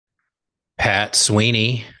Pat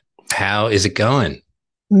Sweeney, how is it going?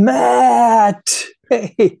 Matt,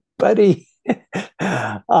 hey, buddy. You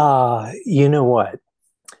know what?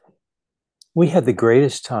 We had the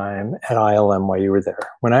greatest time at ILM while you were there.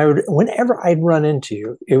 Whenever I'd run into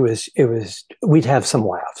you, we'd have some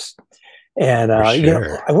laughs. And For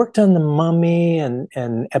sure. I worked on the Mummy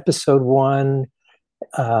and episode one.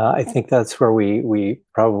 I think that's where we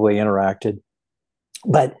probably interacted.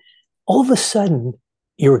 But all of a sudden,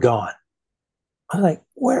 you were gone. I was like,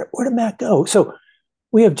 where did Matt go? So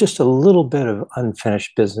we have just a little bit of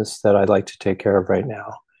unfinished business that I'd like to take care of right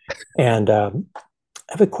now. And I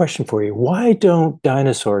have a question for you. Why don't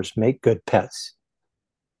dinosaurs make good pets?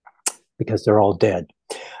 Because they're all dead.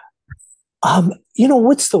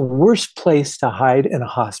 What's the worst place to hide in a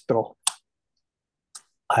hospital?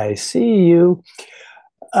 I see you.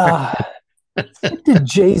 Uh, what did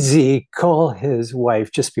Jay-Z call his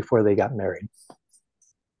wife just before they got married?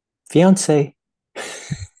 Fiance.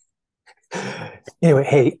 Anyway,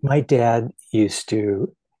 hey, my dad used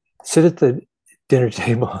to sit at the dinner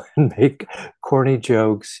table and make corny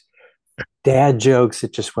jokes, dad jokes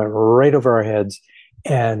that just went right over our heads.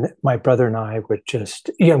 And my brother and I would just,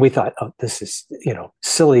 we thought, oh, this is,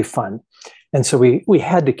 silly fun. And so we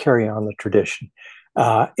had to carry on the tradition.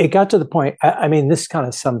 It got to the point, I mean, this kind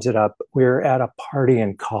of sums it up. We were at a party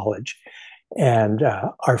in college, and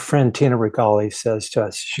our friend Tina Regali says to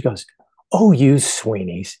us, she goes, "Oh, you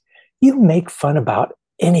Sweeneys, you make fun about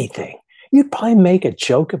anything. You'd probably make a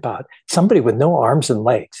joke about somebody with no arms and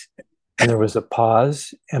legs." And there was a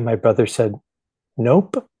pause, and my brother said,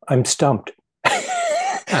 "Nope, I'm stumped."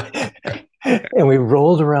 And we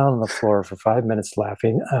rolled around on the floor for 5 minutes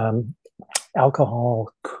laughing.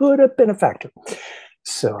 Alcohol could have been a factor.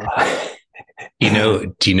 So, Do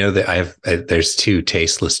you know that there's two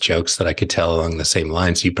tasteless jokes that I could tell along the same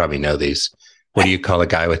lines. You probably know these. What do you call a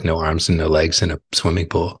guy with no arms and no legs in a swimming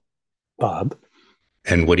pool? Bob.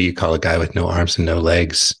 And what do you call a guy with no arms and no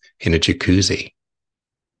legs in a jacuzzi?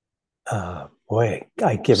 Boy,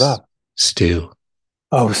 I give up. Stew.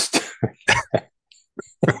 Oh,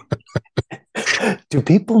 do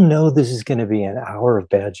people know this is going to be an hour of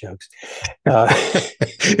bad jokes?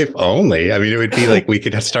 If only. I mean, it would be like we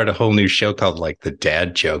could start a whole new show called like the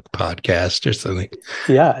Dad Joke Podcast or something.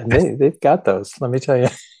 Yeah, they've got those. Let me tell you.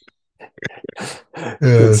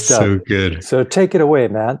 Good stuff. So good. So take it away,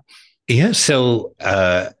 Matt. Yeah. So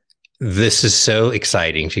this is so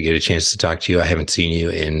exciting to get a chance to talk to you. I haven't seen you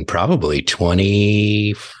in probably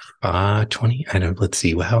 20. I don't. Let's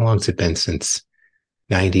see. How long has it been since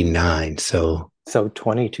 99? So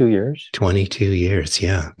 22 years. 22 years.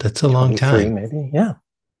 Yeah, that's a long time. Maybe. Yeah.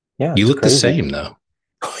 Yeah. You look crazy. The same though.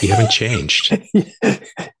 You haven't changed.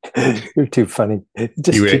 You're too funny.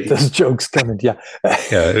 Just keep those jokes coming. Yeah.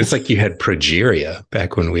 Yeah. It was like you had progeria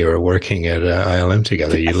back when we were working at ILM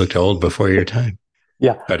together. You looked old before your time.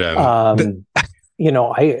 Yeah. But, I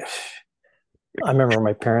remember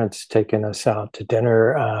my parents taking us out to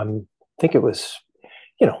dinner. I think it was,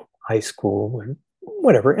 high school or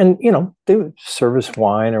whatever. And, they would serve us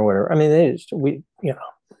wine or whatever. I mean,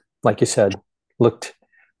 like you said,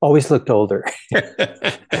 always looked older.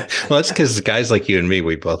 Well, that's because guys like you and me,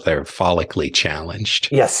 we both are follically challenged.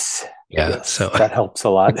 Yes. Yeah. Yes, so that helps a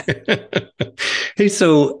lot. Hey,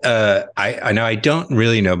 so I know I don't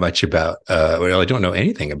really know much about, I don't know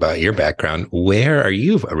anything about your background. Where are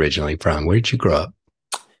you originally from? Where did you grow up?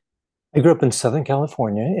 I grew up in Southern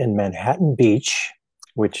California in Manhattan Beach,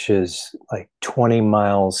 which is like 20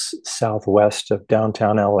 miles southwest of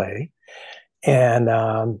downtown LA.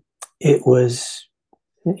 And it was,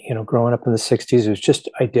 growing up in the 60s, it was just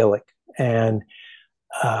idyllic. And,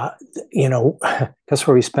 that's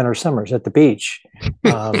where we spent our summers, at the beach.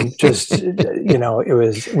 We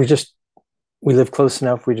lived close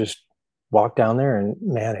enough. We just walked down there, and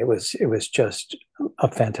man, it was just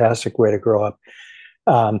a fantastic way to grow up.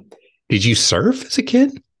 Did you surf as a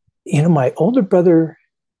kid? My older brother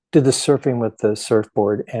did the surfing with the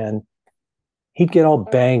surfboard, and he'd get all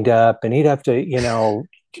banged up, and he'd have to,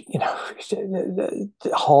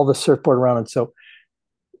 haul the surfboard around. And so,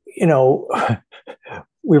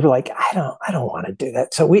 we were like, I don't want to do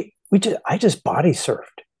that. So I just body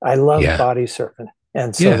surfed. I love body surfing.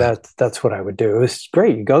 And so that's what I would do. It was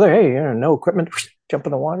great. You go there, hey, no equipment, jump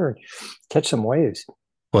in the water and catch some waves.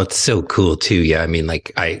 Well, it's so cool too. Yeah. I mean,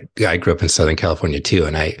 like I grew up in Southern California too.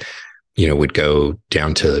 And I, would go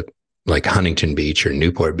down to like Huntington Beach or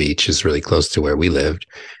Newport Beach is really close to where we lived.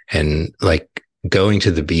 And like going to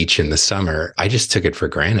the beach in the summer, I just took it for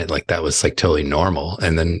granted. Like that was like totally normal.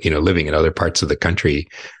 And then, living in other parts of the country,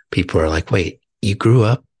 people are like, wait, you grew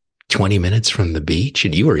up 20 minutes from the beach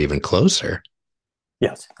and you were even closer.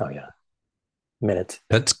 Yes. Oh, yeah. minutes.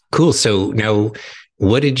 That's cool. So now,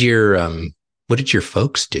 what did your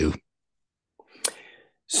folks do?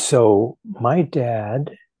 So my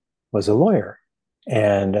dad was a lawyer,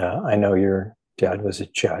 and I know your dad was a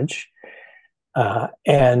judge.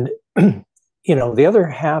 And the other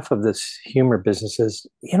half of this humor business is,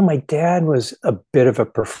 my dad was a bit of a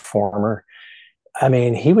performer. I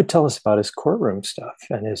mean, he would tell us about his courtroom stuff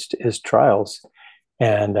and his trials,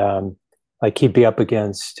 and like he'd be up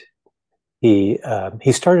against. He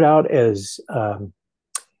started out as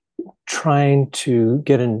trying to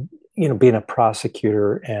get in, being a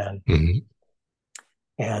prosecutor, and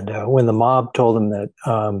Mm-hmm. when the mob told him that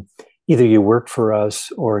either you work for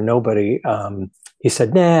us or nobody, he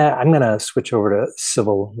said, "Nah, I'm going to switch over to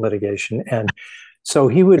civil litigation." And so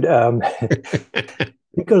he would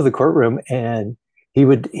he'd go to the courtroom, and he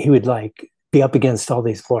would like be up against all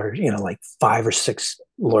these lawyers, like 5 or 6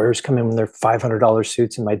 lawyers come in with their $500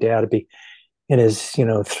 suits, and my dad would be in his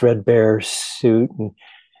threadbare suit,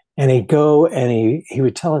 and he'd go and he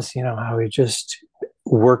would tell us how he just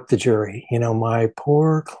worked the jury. My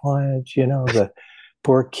poor client, the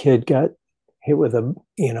poor kid got hit with a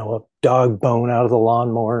dog bone out of the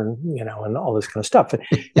lawnmower, and all this kind of stuff.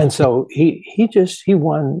 And so he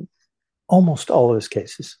won almost all of his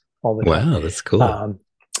cases all the time. Wow, that's cool.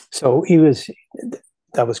 So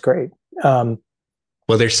that was great. Well,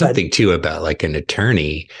 there's something too about like an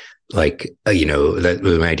attorney, like,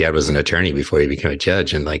 that my dad was an attorney before he became a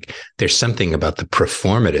judge. And like, there's something about the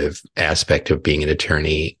performative aspect of being an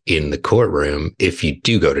attorney in the courtroom. If you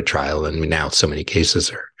do go to trial, and now so many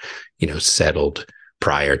cases are, settled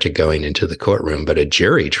prior to going into the courtroom, but a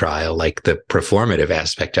jury trial, like the performative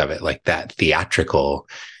aspect of it, like that theatrical,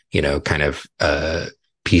 kind of,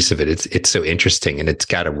 piece of it. It's so interesting, and it's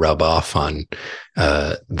got to rub off on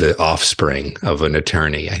the offspring of an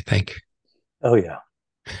attorney, I think. Oh yeah.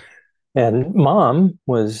 And mom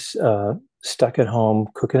was stuck at home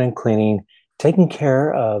cooking and cleaning, taking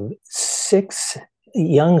care of 6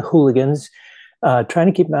 young hooligans, trying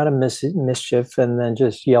to keep them out of mischief, and then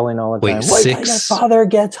just yelling all the time. Wait, 6? Your father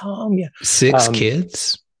gets home. Yeah. 6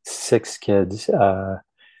 kids? 6 kids.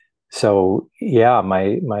 So yeah,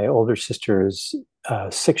 my older sister is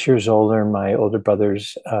 6 years older. My older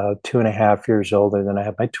brother's 2.5 years older. Then I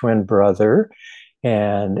have my twin brother.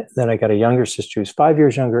 And then I got a younger sister who's 5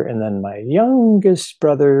 years younger. And then my youngest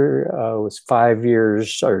brother was 5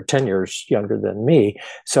 years or 10 years younger than me.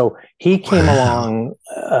 So he came along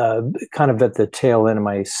kind of at the tail end of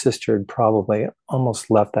my sister had probably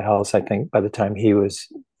almost left the house, I think, by the time he was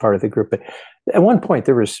part of the group. But at one point,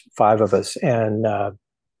 there was 5 of us. And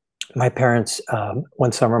my parents,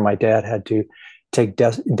 one summer, my dad had to take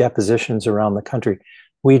depositions around the country.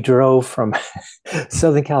 We drove from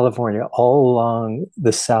Southern California all along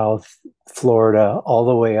the South, Florida, all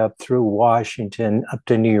the way up through Washington, up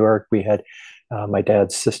to New York. We had my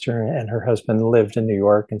dad's sister and her husband lived in New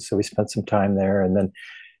York, and so we spent some time there, and then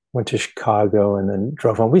went to Chicago, and then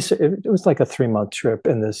drove home. It was like a 3-month trip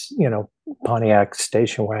in this, Pontiac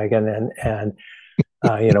station wagon, and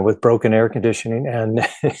with broken air conditioning, and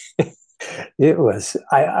it was,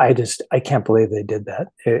 I can't believe they did that.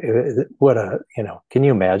 Can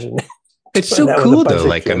you imagine? It's so cool though.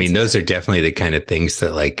 Like, I mean, those are definitely the kind of things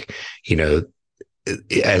that, like,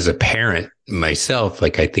 as a parent myself,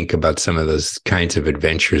 like I think about some of those kinds of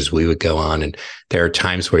adventures we would go on. And there are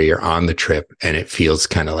times where you're on the trip and it feels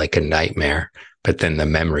kind of like a nightmare, but then the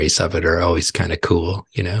memories of it are always kind of cool,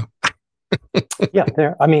 Yeah.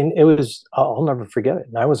 I mean, I'll never forget it.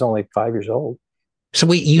 And I was only 5 years old. So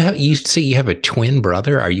wait, you say you have a twin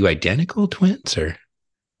brother? Are you identical twins, or?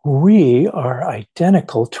 We are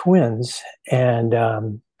identical twins. And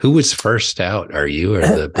who was first out? Are you or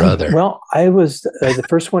the brother? Well, I was the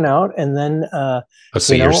first one out, and then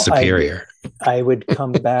so you're superior. I would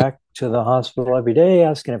come back to the hospital every day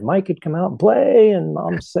asking if Mike could come out and play, and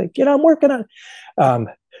mom's like, I'm working on it.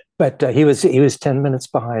 But he was 10 minutes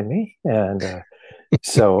behind me, and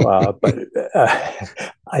but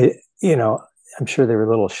I'm sure they were a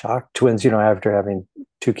little shocked, twins, after having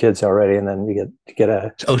 2 kids already, and then you get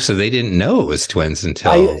a. Oh, so they didn't know it was twins until.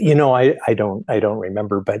 I don't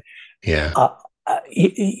remember, but yeah.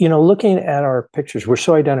 Looking at our pictures, we're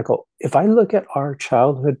so identical. If I look at our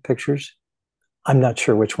childhood pictures, I'm not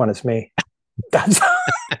sure which one is me. That's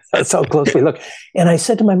how close we look. And I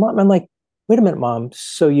said to my mom, I'm like, wait a minute, Mom.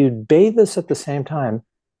 So you'd bathe us at the same time.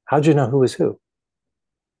 How'd you know who was who?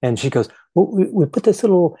 And she goes, well, we put this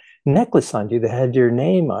little necklace on you that had your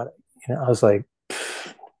name on it. I was like,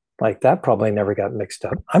 Like that probably never got mixed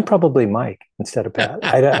up. I'm probably Mike instead of Pat.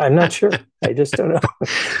 I'm not sure. I just don't know.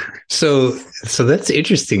 So that's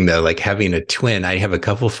interesting though. Like having a twin, I have a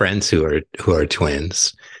couple friends who are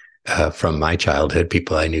twins from my childhood,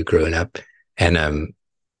 people I knew growing up, and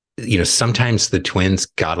sometimes the twins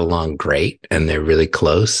got along great and they're really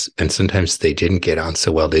close, and sometimes they didn't get on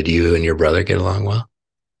so well. Did you and your brother get along well?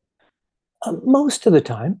 Most of the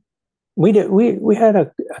time, we did. We had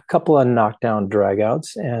a couple of knockdown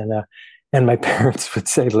dragouts, and my parents would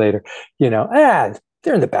say later, they're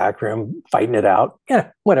in the back room fighting it out. Yeah,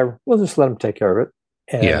 whatever. We'll just let them take care of it.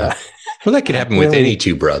 And, yeah. Well, that could happen with any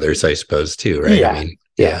two brothers, I suppose, too, right? Yeah, I mean,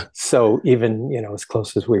 yeah. So even as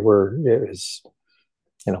close as we were, it was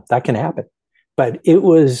that can happen. But it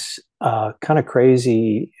was kind of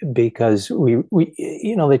crazy because we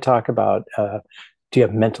they talk about do you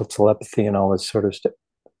have mental telepathy and all this sort of stuff.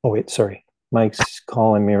 Oh wait, sorry, Mike's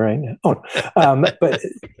calling me right now. Oh,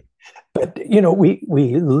 but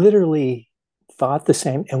we literally thought the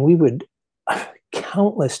same, and we would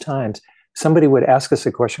countless times somebody would ask us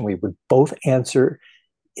a question, we would both answer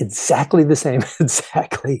exactly the same,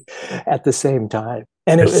 exactly at the same time,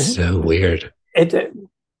 and it was so weird.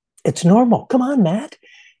 It's normal. Come on, Matt.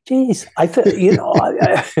 Jeez, I thought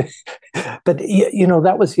but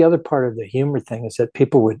that was the other part of the humor thing, is that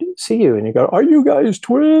people would see you and you go, "Are you guys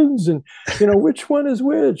twins?" And which one is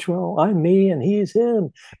which? Well, I'm me and he's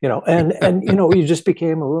him. And you just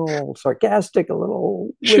became a little sarcastic, a little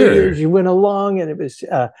sure. As you went along, and it was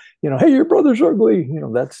hey, your brother's ugly.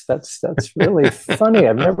 That's really funny.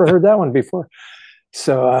 I've never heard that one before.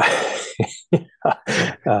 So,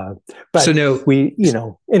 but so no,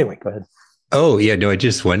 anyway, go ahead. Oh, yeah. No, I'm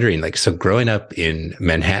just wondering, so growing up in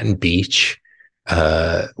Manhattan Beach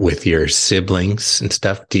with your siblings and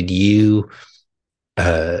stuff, did you,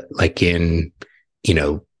 in,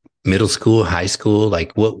 middle school, high school,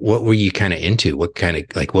 what were you kind of into? What kind of,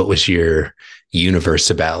 what was your universe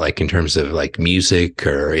about, in terms of music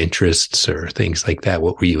or interests or things like that?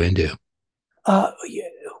 What were you into?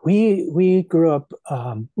 We grew up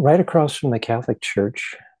right across from the Catholic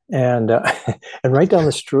Church. And and right down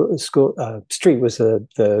the street was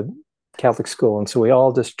the Catholic school, and so we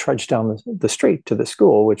all just trudged down the street to the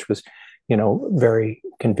school, which was, very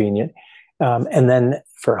convenient. And then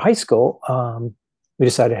for high school, we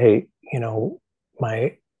decided, hey,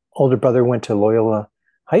 my older brother went to Loyola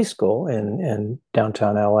High School in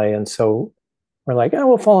downtown LA, and so we're like, oh,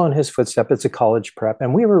 we'll follow in his footsteps. It's a college prep,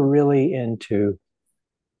 and we were really into,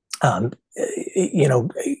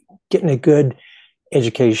 getting a good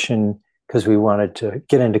education because we wanted to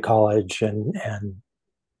get into college and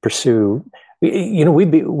pursue.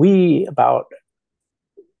 We about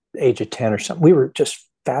age of 10 or something, we were just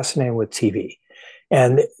fascinated with TV,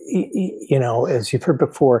 and as you've heard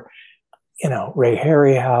before, Ray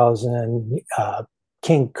Harryhausen,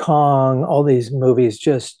 King Kong, all these movies,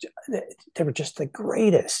 they were just the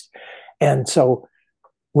greatest. And so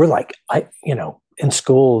we're like, in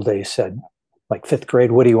school they said, fifth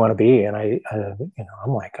grade, what do you want to be? And I'm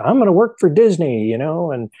like, I'm going to work for Disney,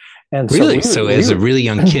 and really, so as a really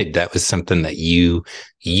young kid, that was something that you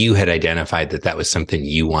had identified that was something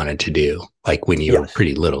you wanted to do, when you were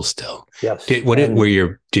pretty little still. Yes. Did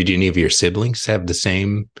any of your siblings have the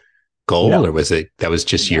same goal, no. Or was that was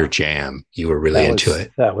just your jam? You were really into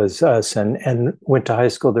it. That was us, and went to high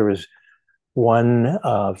school. There was one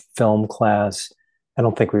film class. I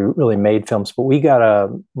don't think we really made films, but we got a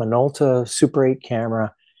Minolta Super 8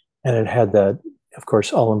 camera, and it had the, of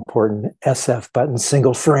course, all important SF button,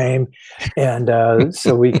 single frame. And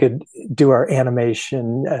so we could do our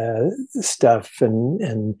animation stuff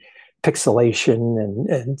and pixelation.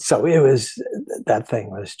 And so that thing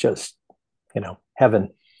was just, heaven.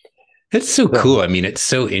 That's so cool. I mean, it's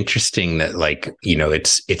so interesting that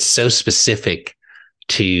it's so specific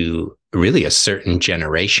to really a certain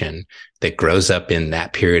generation that grows up in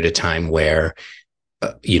that period of time where,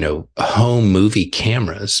 home movie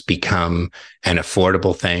cameras become an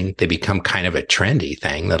affordable thing. They become kind of a trendy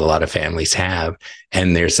thing that a lot of families have.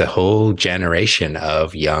 And there's a whole generation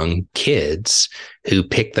of young kids who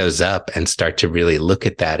pick those up and start to really look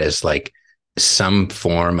at that as some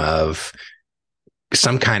form of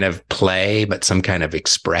some kind of play, but some kind of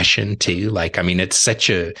expression too.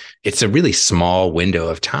 It's a really small window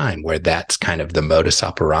of time where that's kind of the modus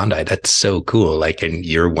operandi. That's so cool. And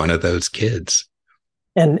you're one of those kids.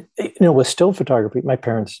 And, with still photography, my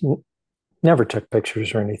parents never took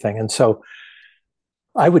pictures or anything. And so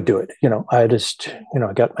I would do it, I just,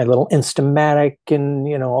 I got my little Instamatic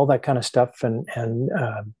and, all that kind of stuff. And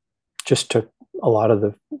just took a lot of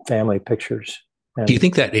the family pictures. Do you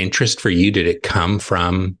think that interest for you, did it come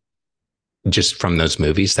from just from those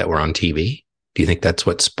movies that were on TV? Do you think that's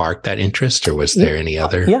what sparked that interest, or was there any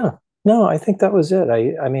other? Yeah, no, I think that was it.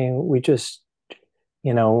 I mean, we just,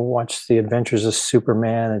 watch the adventures of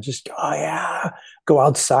Superman and just, oh yeah, go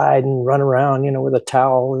outside and run around, with a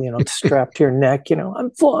towel, strapped to your neck, I'm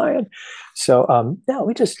flying. So, no,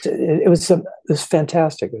 it was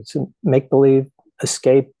fantastic. It's a make believe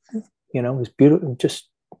escape, it was beautiful, just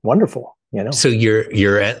wonderful, So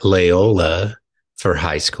you're at Loyola for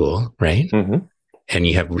high school, right? Mm-hmm. And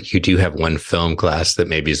you do have one film class that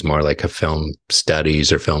maybe is more like a film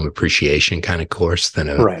studies or film appreciation kind of course than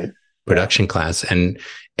a production class. And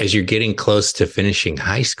as you're getting close to finishing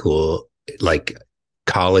high school, like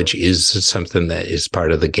college is something that is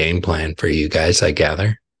part of the game plan for you guys, I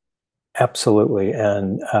gather. Absolutely.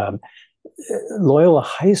 And Loyola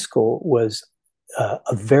High School was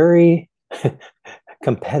a very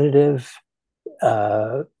competitive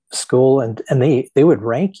school, and they would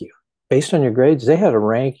rank you based on your grades. They had a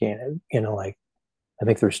ranking, like I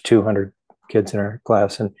think there's 200 kids in our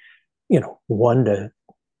class, and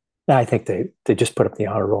I think they just put up the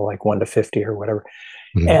honor roll like 1 to 50 or whatever.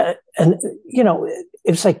 Mm-hmm. And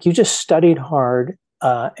it's like you just studied hard,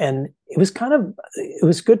 and it was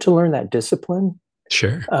good to learn that discipline.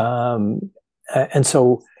 Sure. And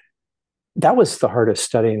so that was the hardest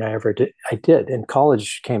studying I ever did. And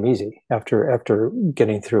college came easy after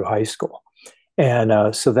getting through high school.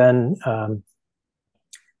 And so then,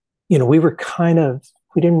 we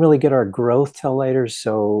didn't really get our growth till later.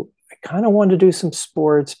 So I kind of wanted to do some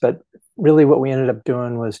sports, but really what we ended up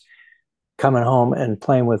doing was coming home and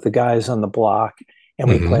playing with the guys on the block. And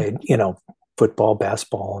we played, football,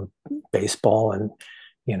 basketball, and baseball. And,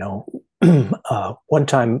 one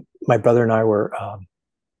time my brother and I were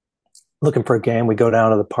looking for a game. We go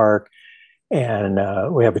down to the park, and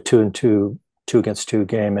we have a 2 against 2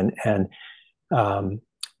 game. And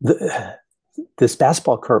this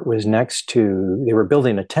basketball court was they were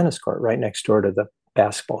building a tennis court right next door to the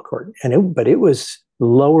basketball court. But it was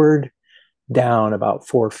lowered down about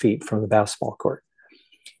 4 feet from the basketball court.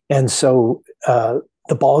 And so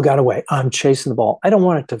the ball got away. I'm chasing the ball. I don't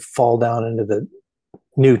want it to fall down into the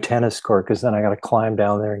new tennis court, because then I got to climb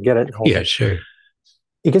down there and get it. And hold it. Sure.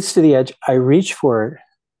 It gets to the edge. I reach for it.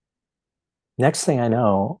 Next thing I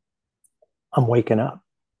know, I'm waking up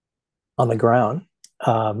on the ground.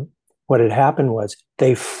 What had happened was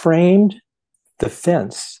they framed the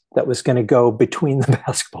fence that was going to go between the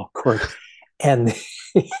basketball court and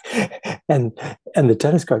and the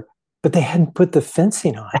tennis court, but they hadn't put the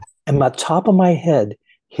fencing on. And the top of my head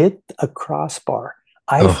hit a crossbar.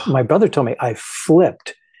 My brother told me I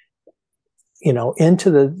flipped,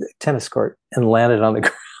 into the tennis court and landed on the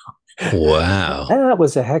ground. Wow. That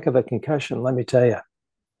was a heck of a concussion, let me tell you.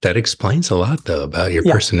 That explains a lot, though, about your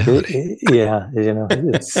personality.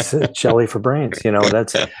 It's jelly for brains.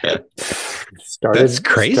 That's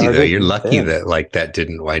crazy, though. You're lucky that that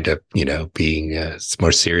didn't wind up, being a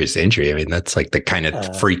more serious injury. I mean, that's like the kind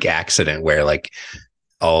of freak accident where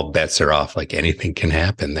all bets are off. Like anything can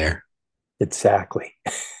happen there. Exactly.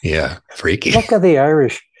 Yeah, freaky. Luck of the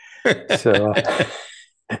Irish.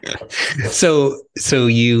 So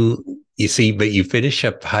you see, but you finish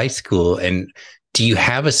up high school, and do you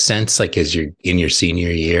have a sense, as you're in your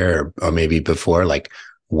senior year or maybe before,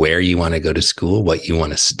 where you want to go to school, what you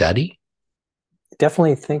want to study?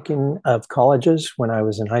 Definitely thinking of colleges when I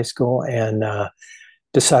was in high school, and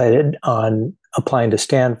decided on applying to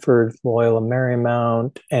Stanford, Loyola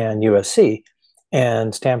Marymount, and USC.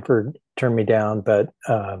 And Stanford turned me down, but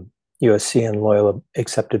USC and Loyola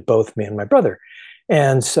accepted both me and my brother.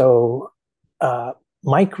 And so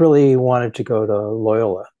Mike really wanted to go to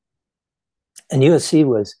Loyola. And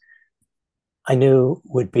USC I knew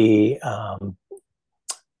would be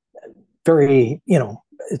very,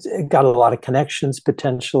 it got a lot of connections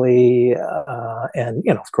potentially. And,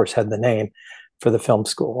 of course, had the name for the film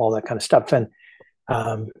school, all that kind of stuff. And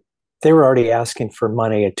they were already asking for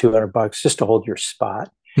money at $200 just to hold your spot.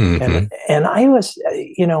 Mm-hmm. And I was,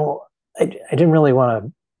 I didn't really want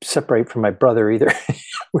to separate from my brother either.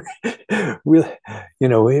 we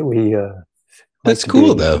that's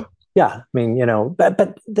cool though. Yeah. I mean,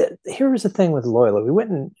 but here was the thing with Loyola. We went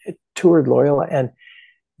and toured Loyola, and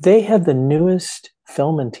they had the newest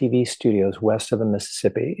film and TV studios west of the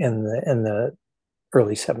Mississippi in the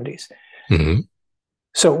early 70s. Mm-hmm.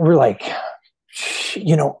 So we're like,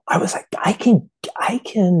 I was like, I can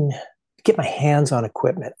get my hands on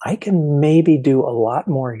equipment. I can maybe do a lot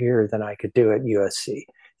more here than I could do at USC.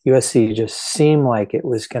 USC just seemed like it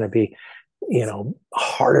was going to be,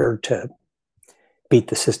 harder to beat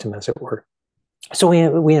the system, as it were. So we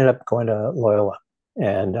ended up going to Loyola,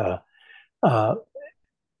 and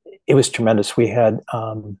it was tremendous. We had,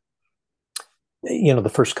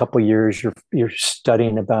 the first couple of years, you're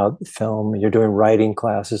studying about film, you're doing writing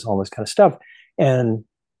classes, all this kind of stuff. And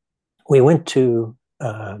we went to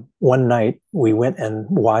one night, we went and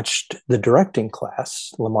watched the directing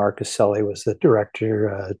class. Lamar Caselli was the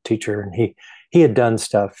director, teacher, and he had done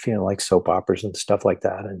stuff, like soap operas and stuff like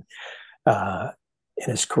that, and in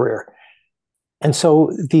his career. And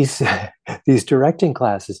so these directing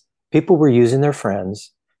classes, people were using their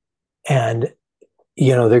friends, and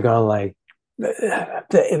they're going like,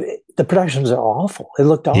 the productions are awful. It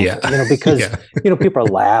looked awful, because people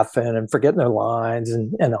are laughing and forgetting their lines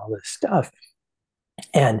and all this stuff.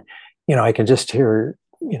 And I can just hear,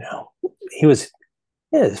 he was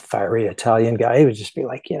a fiery Italian guy. He would just be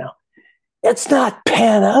like, it's not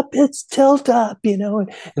pan up, it's tilt up,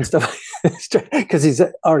 and stuff, because he's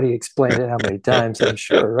already explained it how many times, I'm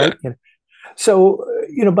sure, right? So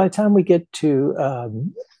by the time we get to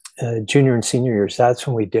junior and senior years, that's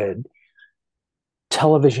when we did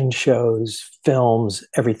television shows, films,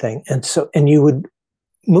 everything. And you would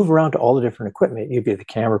move around to all the different equipment. You'd be the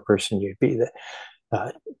camera person, you'd be the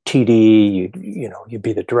TD, you'd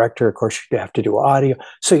be the director. Of course, you'd have to do audio.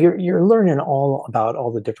 So you're learning all about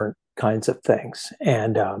all the different kinds of things.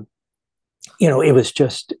 And, it was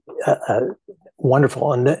just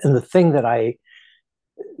wonderful. And the thing that I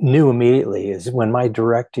knew immediately is when my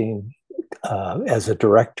directing as a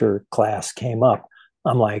director class came up,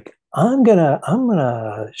 I'm like, I'm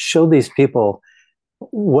gonna show these people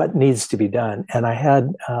what needs to be done. And I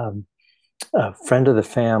had a friend of the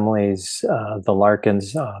family's, the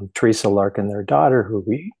Larkins, Teresa Larkin, their daughter, who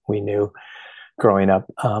we knew growing up,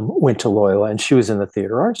 went to Loyola, and she was in the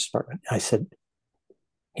theater arts department. I said,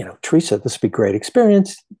 Teresa, this would be a great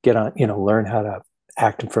experience. Get on, learn how to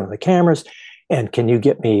act in front of the cameras, and can you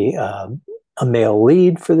get me a male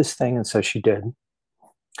lead for this thing? And so she did.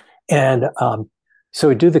 And so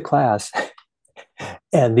we do the class,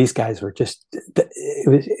 and these guys were just,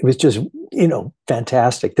 it was just,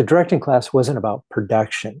 fantastic. The directing class wasn't about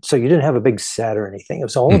production. So you didn't have a big set or anything. It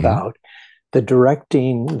was all about the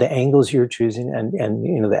directing, the angles you're choosing, and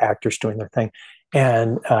the actors doing their thing.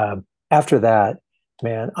 And after that,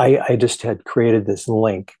 man, I just had created this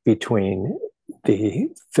link between the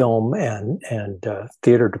film and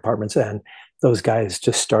theater departments, and those guys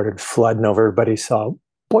just started flooding over. Everybody saw,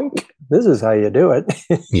 boink, this is how you do it.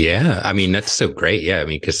 Yeah. I mean, that's so great. Yeah. I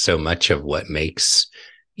mean, because so much of what makes,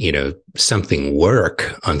 something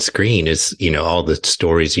work on screen is, all the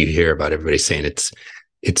stories you hear about everybody saying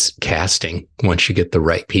it's casting. Once you get the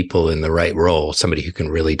right people in the right role, somebody who can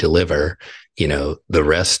really deliver, the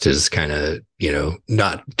rest is kind of,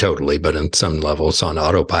 not totally, but on some levels on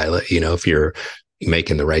autopilot, if you're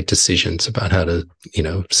making the right decisions about how to,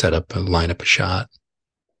 set up and line up a shot.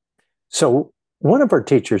 So one of our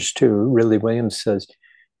teachers too, Ridley Williams, says,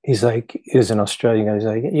 he's an Australian guy. He's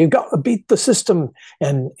like, you got to beat the system.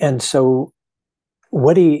 And so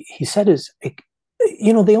what he said is,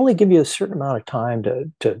 they only give you a certain amount of time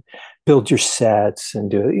to build your sets and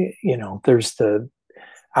do, there's the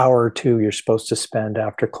hour or two you're supposed to spend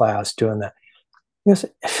after class doing that. He goes,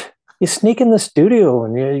 you sneak in the studio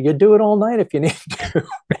and you do it all night if you need to.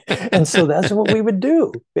 And so that's what we would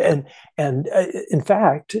do. And in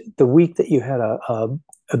fact, the week that you had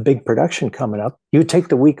a big production coming up, you would take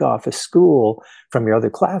the week off of school from your other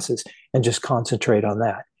classes and just concentrate on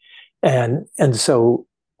that. And so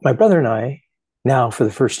my brother and I, now for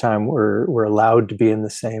the first time, we're allowed to be in the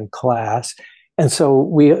same class. And so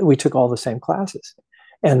we took all the same classes.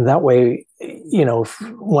 And that way, if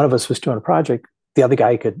one of us was doing a project, the other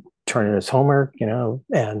guy could turn in his homework,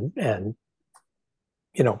 and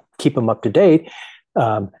keep him up to date.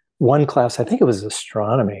 One class, I think it was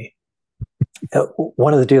astronomy.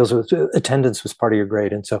 One of the deals was attendance was part of your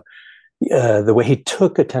grade. And so the way he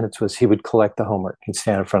took attendance was he would collect the homework and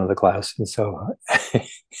stand in front of the class. And so,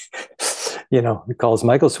 he calls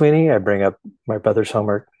Michael Sweeney. I bring up my brother's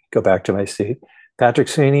homework, go back to my seat. Patrick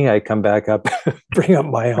Sweeney, I come back up, bring up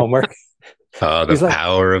my homework. Oh, the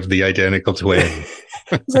power of the identical twin.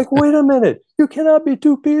 He's like, wait a minute, you cannot be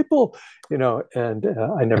two people, and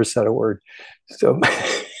I never said a word. So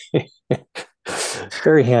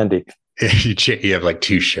very handy. You have like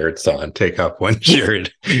two shirts on, take off one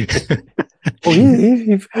shirt.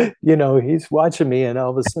 Well, he's watching me, and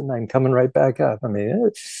all of a sudden I'm coming right back up. I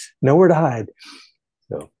mean, nowhere to hide.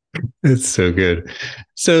 So it's so good.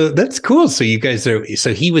 So that's cool. So you guys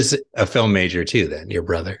so he was a film major too, then, your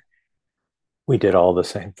brother? We did all the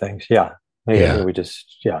same things. Yeah. We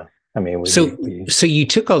just, I mean, so you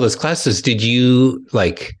took all those classes. Did you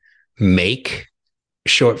make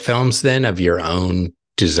short films then of your own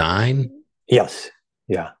design? Yes.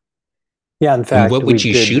 Yeah. Yeah, in And fact, what we would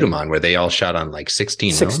you shoot did them on? Were they all shot on like 16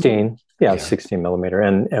 millimeter? 16, yeah, Yeah. 16 millimeter.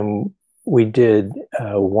 And we did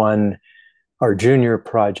our junior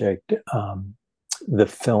project, the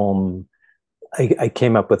film, I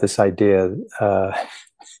came up with this idea,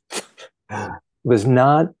 was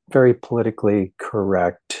not very politically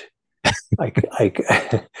correct. I,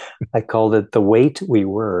 I called it The Weight We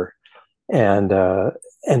Were. And,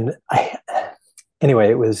 anyway,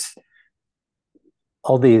 it was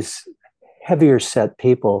all these heavier set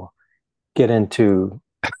people get into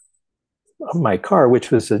my car, which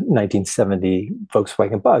was a 1970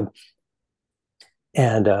 Volkswagen Bug.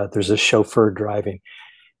 And there's a chauffeur driving,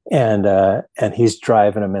 and he's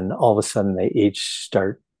driving them, and all of a sudden they each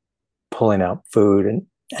start pulling out food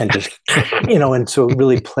and just and so it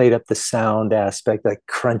really played up the sound aspect, like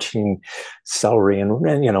crunching celery, and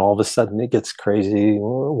all of a sudden it gets crazy. A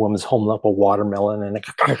woman's holding up a watermelon and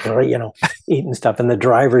eating stuff, and the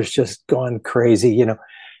driver's just going crazy.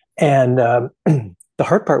 And the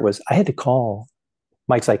hard part was I had to call.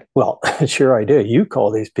 Mike's like, well, sure I do. You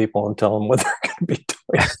call these people and tell them what they're going to be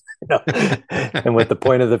doing. And what the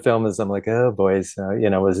point of the film is, I'm like, oh, boys,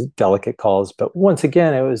 it was delicate calls. But once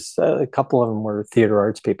again, it was a couple of them were theater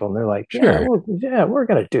arts people, and they're like, Sure. we're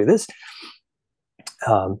going to do this.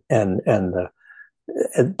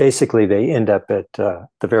 And basically, they end up at the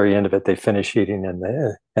very end of it. They finish eating,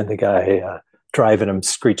 and the guy driving them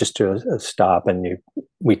screeches to a stop, and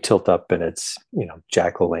we tilt up, and it's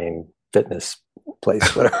Jack LaLanne fitness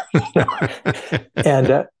place, whatever.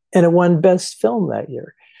 And it won best film that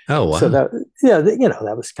year. Oh wow! So that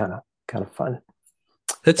that was kind of fun.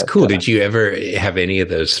 That's cool. Did you ever have any of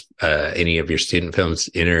those any of your student films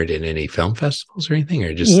entered in any film festivals or anything,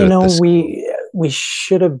 or just we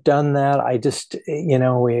should have done that. I just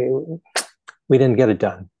we didn't get it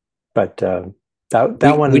done, but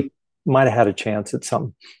that one might have had a chance at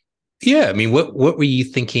something. Yeah, I mean, what were you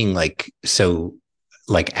thinking? Like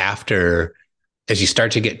after, as you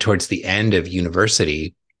start to get towards the end of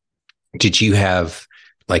university, did you have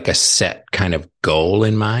like a set kind of goal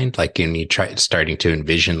in mind? Like, and you starting to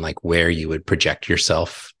envision like where you would project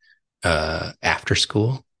yourself after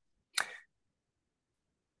school?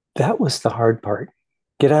 That was the hard part.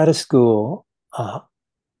 Get out of school.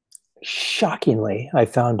 Shockingly, I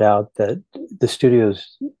found out that the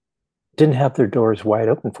studios didn't have their doors wide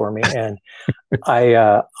open for me, and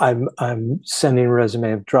I'm sending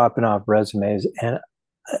resumes, dropping off resumes, and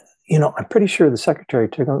I'm pretty sure the secretary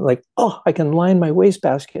took them like, oh, I can line my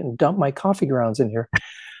wastebasket and dump my coffee grounds in here.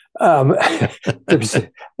 It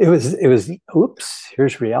was oops,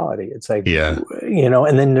 here's reality. It's like, yeah,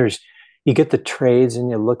 and then you get the trades, and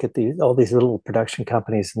you look at all these little production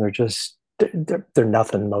companies, and they're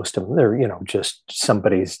nothing. Most of them, they're just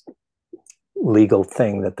somebody's legal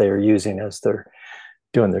thing that they're using as they're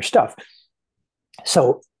doing their stuff.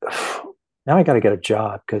 So now I got to get a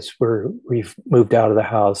job because we've moved out of the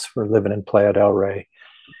house. We're living in Playa del Rey,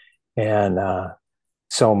 and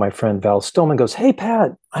so my friend Val Stillman goes, "Hey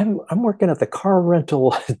Pat, I'm working at the car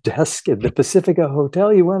rental desk at the Pacifica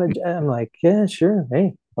Hotel. You want to?" I'm like, "Yeah, sure.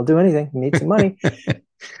 Hey, I'll do anything. Need some money."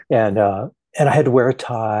 And I had to wear a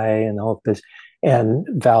tie and all this. And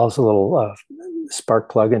Val's a little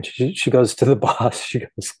spark plug, and she goes to the boss. She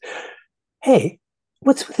goes, "Hey,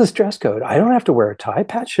 what's with this dress code? I don't have to wear a tie.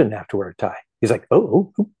 Pat shouldn't have to wear a tie." He's like,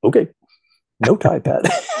 "Oh, okay, no tie,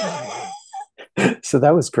 Pat." So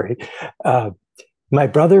that was great. My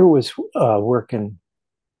brother was working.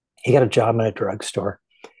 He got a job in a drugstore,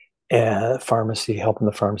 pharmacy, helping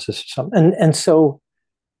the pharmacist or something. And so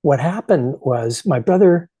what happened was my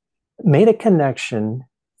brother made a connection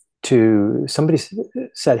to somebody,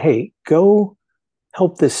 said, "Hey, go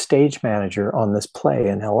help this stage manager on this play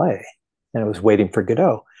in LA." And it was Waiting for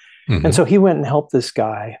Godot. Mm-hmm. And so he went and helped this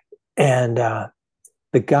guy. And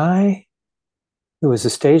the guy who was a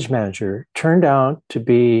stage manager turned out to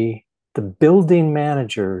be the building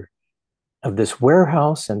manager of this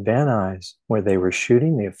warehouse in Van Nuys where they were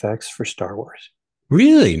shooting the effects for Star Wars.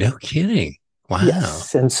 Really? No kidding. Wow.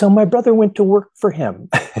 Yes. And so my brother went to work for him,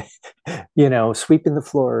 sweeping the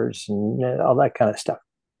floors and all that kind of stuff.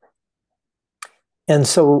 And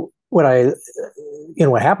so what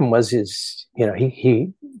happened was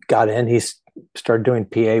he got in, he started doing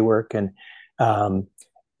PA work, and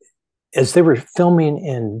as they were filming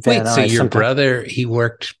in Van Nuys. So your brother, he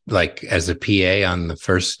worked like as a PA on the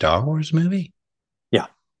first Star Wars movie? Yeah.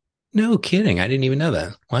 No kidding. I didn't even know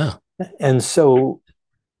that. Wow. And so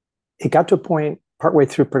it got to a point partway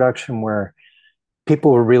through production where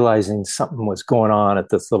people were realizing something was going on at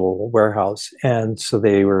this little warehouse. And so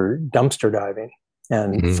they were dumpster diving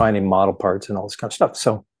and finding model parts and all this kind of stuff.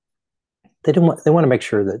 So they want to make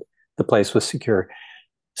sure that the place was secure,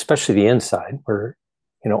 especially the inside where,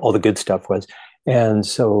 all the good stuff was. And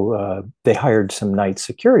so they hired some night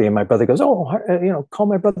security, and my brother goes, call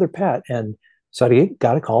my brother Pat. And so I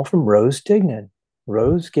got a call from Rose Dignan.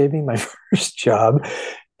 Rose gave me my first job.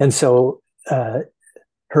 And so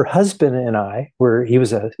her husband and he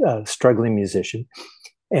was a struggling musician.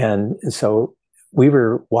 And so we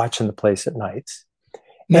were watching the place at nights.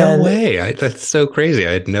 No way. That's so crazy.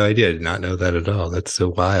 I had no idea. I did not know that at all. That's so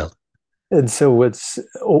wild. And so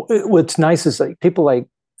what's nice is like people like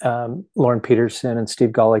Lauren Peterson and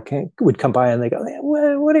Steve Gawley would come by and they go,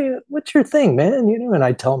 what's your thing, man? And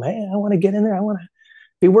I'd tell them, hey, I want to get in there. I want to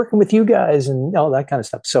be working with you guys and all that kind of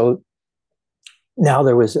stuff. So now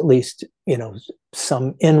there was at least,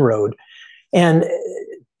 some inroad. And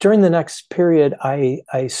during the next period,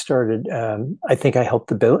 I started, I think I helped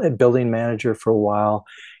the building manager for a while.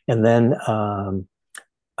 And then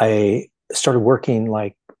I started working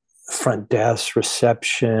like front desk,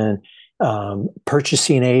 reception,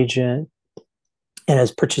 purchasing agent. And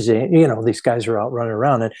as purchasing, these guys are out running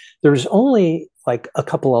around, and there's only like a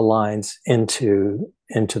couple of lines into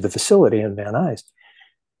the facility in Van Nuys.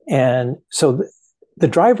 And so the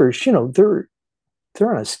drivers,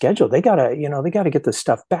 they're on a schedule. They gotta get the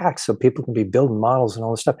stuff back so people can be building models and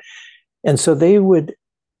all this stuff. And so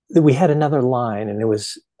we had another line, and it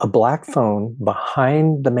was a black phone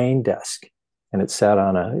behind the main desk, and it sat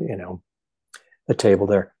on a table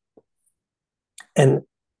there. And,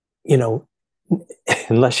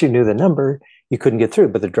 unless you knew the number, you couldn't get through,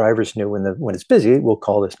 but the drivers knew when it's busy, we'll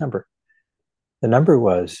call this number. The number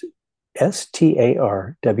was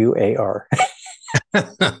STARWAR.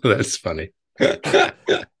 That's funny.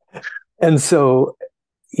 And so,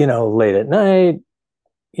 late at night,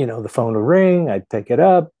 the phone would ring, I'd pick it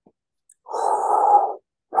up.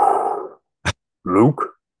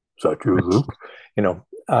 Luke, is that you, Luke?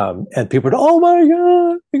 And people would, oh my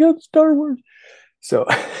God, we got Star Wars. So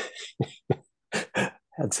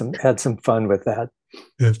had some fun with that.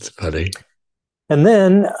 That's funny. And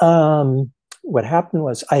then what happened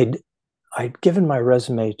was I'd given my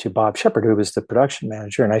resume to Bob Shepard, who was the production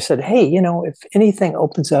manager, and I said, hey, if anything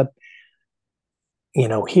opens up,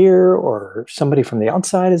 here, or somebody from the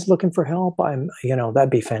outside is looking for help, that'd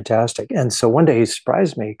be fantastic. And so one day he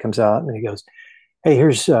surprised me. He comes out and he goes, hey,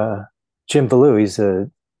 here's Jim Ballou. He's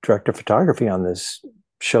the director of photography on this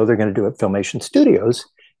show they're going to do at Filmation Studios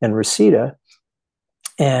in Reseda.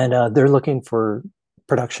 And they're looking for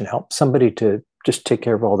production help, somebody to just take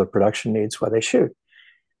care of all the production needs while they shoot.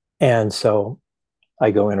 And so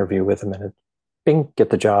I go interview with them and bing,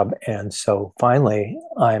 get the job. And so finally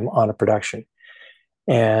I'm on a production,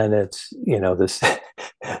 and it's, this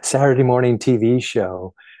Saturday morning TV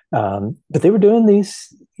show. But they were doing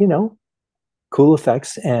these, cool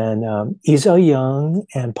effects. And Ezell Young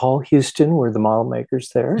and Paul Houston were the model makers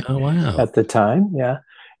there. Oh, wow. At the time. Yeah.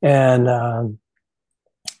 And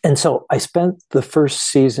so I spent the first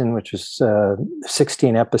season, which was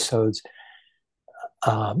 16 episodes,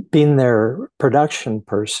 being their production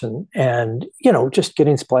person and, just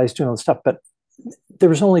getting supplies, doing all the stuff. But there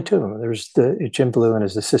was only two of them. There was Jim Ballou and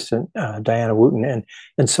his assistant, Diana Wooten.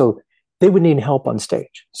 And so they would need help on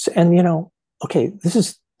stage. So, and, okay, this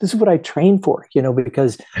is what I trained for,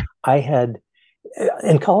 because I had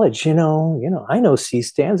in college, I know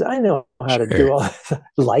C-stands. I know how to do all the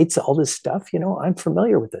lights, all this stuff. I'm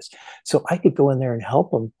familiar with this. So I could go in there and help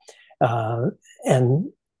them.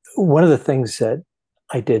 And one of the things that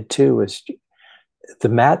I did too was the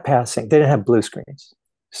matte passing. They didn't have blue screens.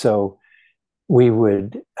 So we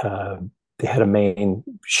would, they had a main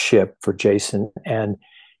ship for Jason, and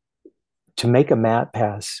to make a matte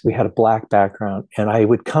pass, we had a black background, and I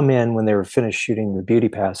would come in when they were finished shooting the beauty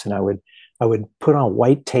pass, and I would put on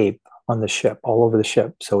white tape on the ship, all over the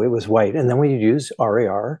ship, so it was white. And then we'd use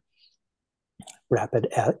RAR, rapid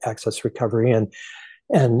access recovery,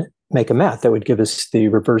 and make a matte that would give us the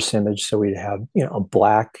reverse image. So we'd have, a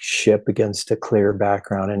black ship against a clear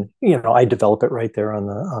background. And, I develop it right there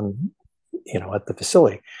at the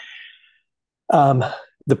facility.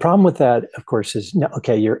 The problem with that, of course, is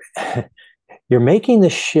okay, you're making the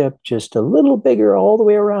ship just a little bigger all the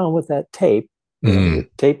way around with that tape. The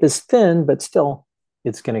tape is thin, but still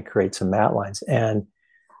it's going to create some matte lines. And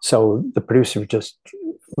so the producer, just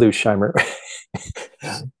Lou Scheimer,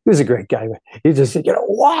 he was a great guy. He just said,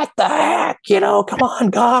 what the heck, come on,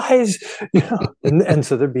 guys, and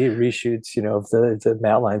so there'd be reshoots, if the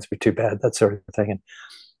matte lines were too bad, that sort of thing.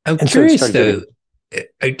 I'm curious though.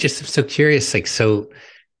 I'm so curious. Like, so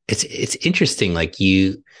it's interesting. Like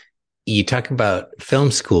you talk about film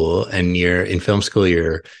school, and you're in film school,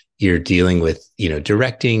 you're dealing with,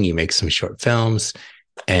 directing, you make some short films.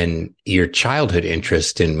 and your childhood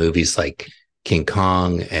interest in movies like King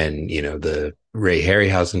Kong and, the Ray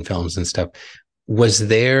Harryhausen films and stuff, was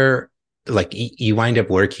there, like, you wind up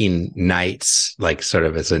working nights, like sort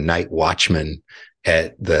of as a night watchman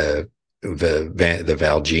at the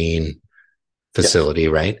Valjean facility,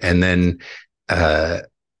 Yes. right? And then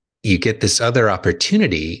you get this other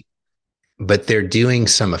opportunity, but they're doing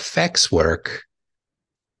some effects work.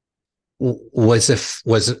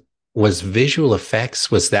 Was visual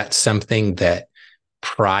effects, was that something that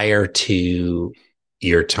prior to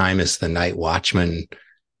your time as the night watchman?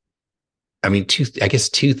 I mean, I guess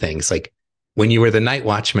two things. Like, when you were the night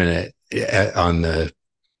watchman at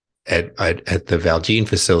the Valjean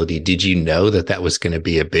facility, did you know that was going to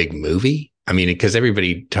be a big movie? I mean, because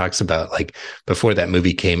everybody talks about, like, before that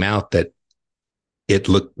movie came out, that it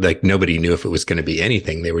looked like nobody knew if it was going to be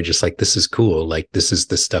anything. They were just like, this is cool. Like, this is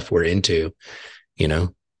the stuff we're into, you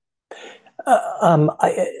know?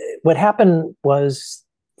 What happened was,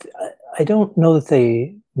 I don't know that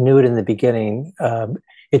they knew it in the beginning.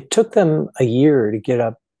 It took them a year to get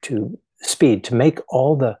up to speed, to make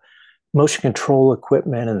all the motion control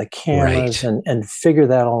equipment and the cameras, Right. and figure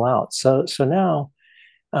that all out. So now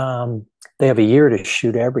they have a year to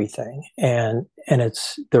shoot everything, and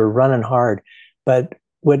they're running hard. But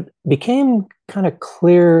what became kind of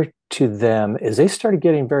clear to them is they started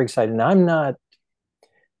getting very excited. And I'm not,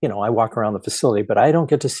 I walk around the facility, but I don't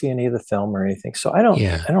get to see any of the film or anything. So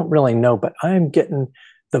Yeah. I don't really know, but I'm getting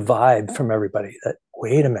the vibe from everybody that,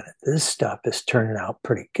 wait a minute, this stuff is turning out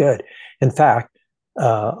pretty good. In fact,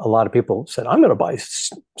 a lot of people said, I'm going to buy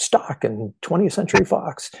stock in 20th Century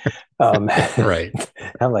Fox. Right.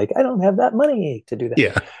 I'm like, I don't have that money to do that.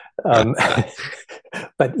 Yeah. Um,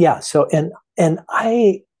 but yeah, so, and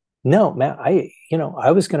I, no, man,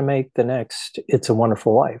 I was going to make the next It's a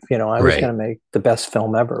Wonderful Life. I was going Right. to make the best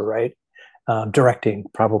film ever, right? Directing,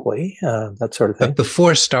 probably, that sort of But thing.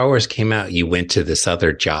 before Star Wars came out, you went to this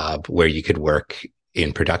other job where you could work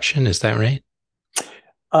in production. Is that right?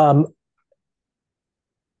 Um,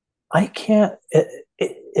 I can't.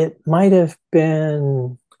 It might have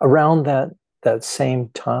been around that same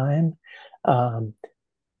time, um,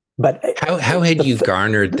 but How had you the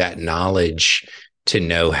garnered that knowledge to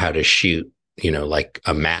know how to shoot, like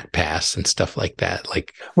a matte pass and stuff like that?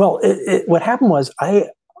 Like, well, what happened was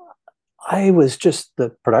I was just the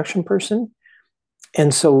production person,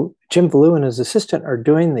 and so Jim Valou and his assistant are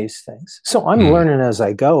doing these things. So I'm hmm, learning as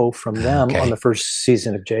I go from them on the okay, first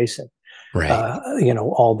season of Jason. right,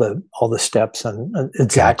 All the steps and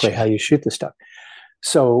exactly how gotcha. you shoot the stuff.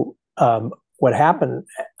 So what happened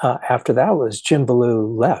after that was Jim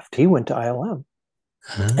Valou left. He went to ILM,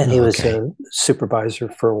 and he Oh, was okay. a supervisor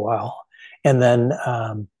for a while. And then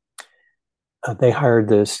they hired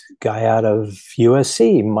this guy out of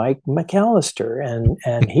USC, Mike McAllister,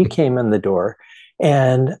 and he came in the door,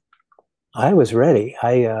 and I was ready.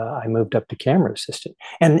 I moved up to camera assistant,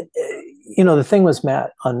 and the thing was,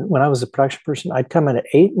 Matt, when I was a production person, I'd come in at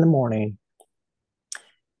 8 in the morning,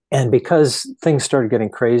 and because things started getting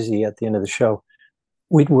crazy at the end of the show,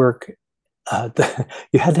 we'd work.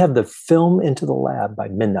 You had to have the film into the lab by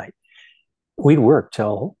midnight. We'd work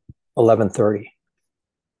till 11:30,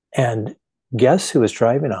 and guess who was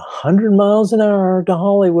driving 100 miles an hour to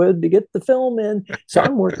Hollywood to get the film in? So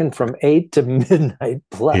I'm working from 8 to midnight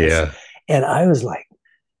plus, Yeah. and I was like,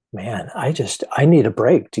 man, I need a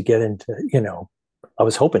break to get into, I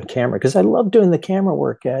was hoping camera, because I love doing the camera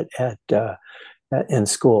work in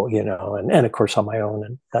school, and of course on my own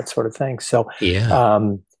and that sort of thing. So Yeah.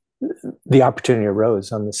 um, the opportunity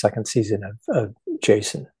arose on the second season of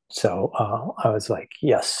Jason. So I was like,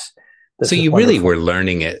 yes, So this is you really were wonderful.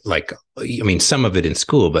 learning it, like, I mean, some of it in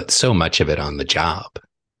school, but so much of it on the job.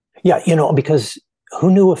 Yeah, because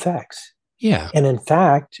who knew effects? Yeah. And in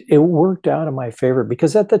fact, it worked out in my favor,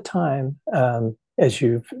 because at the time, as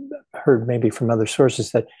you've heard maybe from other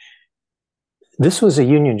sources, that this was a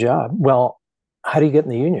union job. Well, how do you get in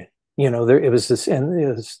the union? It was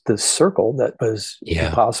this circle that was Yeah.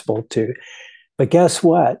 impossible to. But guess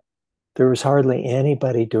what? There was hardly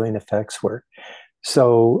anybody doing effects work.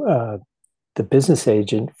 So the business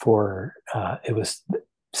agent for it was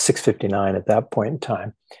 659 at that point in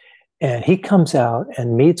time, and he comes out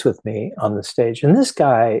and meets with me on the stage. And this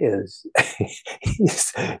guy is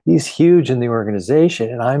he's he's huge in the organization,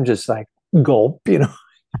 and I'm just like, gulp,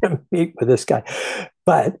 meet with this guy.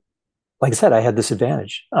 But like I said, I had this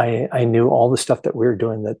advantage. I knew all the stuff that we were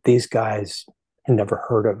doing that these guys had never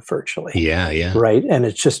heard of virtually, Yeah. Yeah. right? And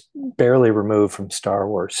it's just barely removed from Star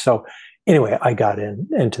Wars. So anyway, I got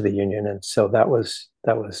into the union, and so that was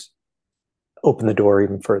opened the door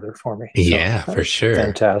even further for me. Yeah, for sure.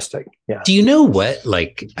 Fantastic. Yeah. Do you know what,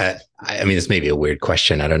 like, I mean, this may be a weird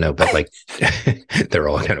question. I don't know, but like, they're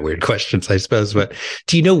all kind of weird questions, I suppose. But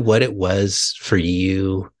do you know what it was for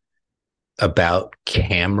you about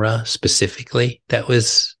camera specifically that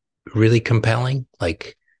was really compelling?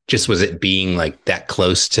 Like, just was it being like that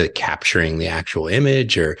close to capturing the actual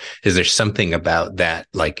image, or is there something about that,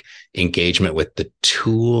 like engagement with the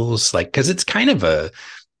tools? Like, because it's kind of a,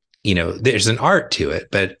 there's an art to it,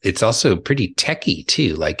 but it's also pretty techy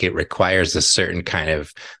too. Like it requires a certain kind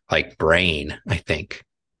of like brain, I think.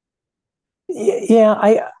 Yeah,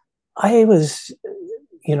 I was,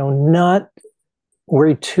 not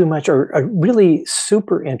worried too much, or really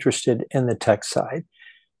super interested in the tech side,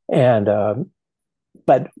 and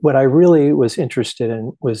but what I really was interested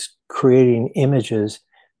in was creating images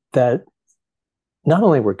that not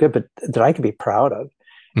only were good, but that I could be proud of,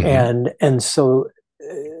 and so.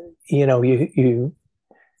 You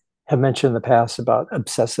have mentioned in the past about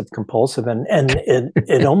obsessive compulsive, and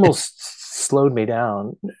it almost slowed me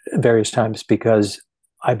down various times, because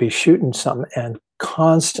I'd be shooting something and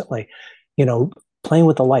constantly, playing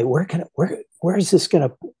with the light. Where is this going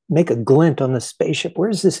to make a glint on the spaceship? Where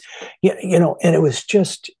is this? And it was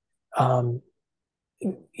just, it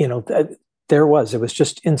was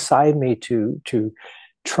just inside me to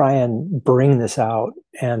try and bring this out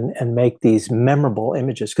and make these memorable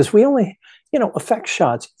images, because we only, effect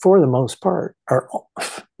shots for the most part are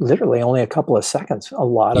literally only a couple of seconds a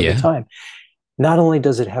lot of the time. Not only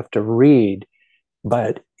does it have to read,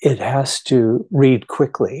 but it has to read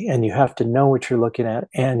quickly, and you have to know what you're looking at,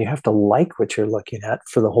 and you have to like what you're looking at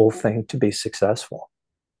for the whole thing to be successful.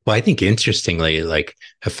 Well, I think interestingly, like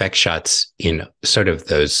effect shots in sort of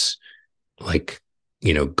those like,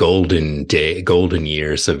 golden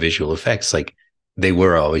years of visual effects, like they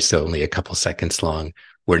were always only a couple seconds long.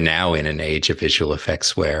 We're now in an age of visual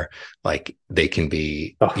effects where like they can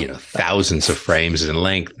be, thousands of frames in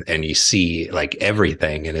length, and you see like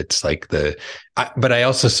everything. And it's like but I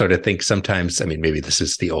also sort of think sometimes, I mean, maybe this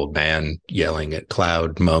is the old man yelling at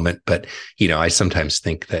cloud moment, but, I sometimes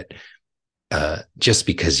think that just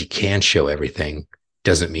because you can show everything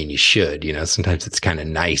doesn't mean you should. Sometimes it's kind of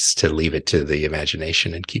nice to leave it to the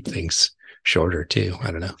imagination and keep things shorter too.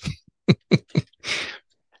 I don't know.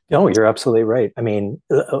 No, you're absolutely right. I mean,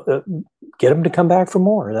 get them to come back for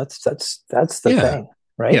more. That's the thing,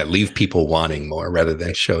 right? Yeah, leave people wanting more rather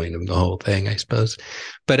than showing them the whole thing, I suppose.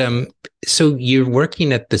 But so you're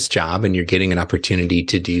working at this job and you're getting an opportunity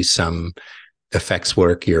to do some effects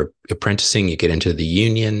work. You're apprenticing. You get into the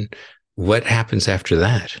union. What happens after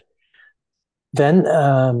that? Then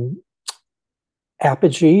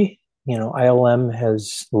Apogee, ILM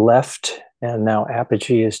has left, and now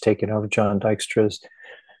Apogee is taken over. John Dykstra is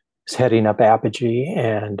heading up Apogee,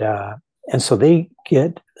 and so they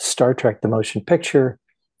get Star Trek: The Motion Picture,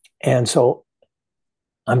 and so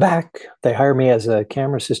I'm back. They hire me as a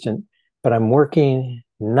camera assistant, but I'm working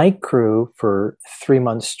night crew for 3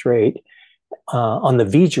 months straight on the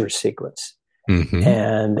V'ger sequence,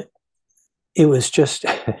 and it was just,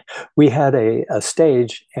 we had a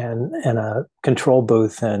stage and a control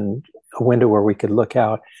booth and a window where we could look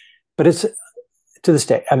out. But it's, to this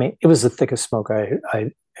day, I mean, it was the thickest smoke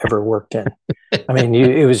I ever worked in. I mean,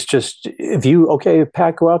 it was just,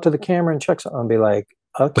 Pat, go out to the camera and check something, and be like,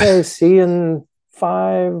 okay, see you in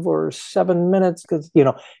 5 or 7 minutes. Because,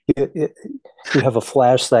 you have a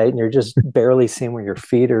flashlight and you're just barely seeing where your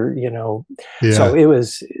feet are, So it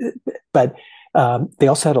was, but they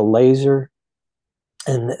also had a laser.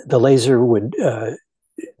 And the laser would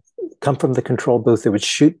come from the control booth. It would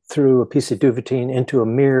shoot through a piece of duvetine into a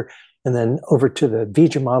mirror, and then over to the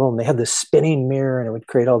V'ger model. And they had this spinning mirror, and it would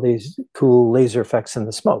create all these cool laser effects in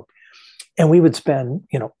the smoke. And we would spend,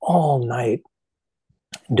 all night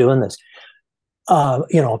doing this. All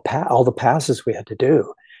the passes we had to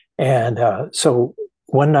do. And so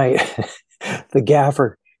one night, the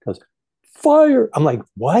gaffer goes, "Fire!" I'm like,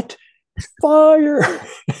 "What? Fire!"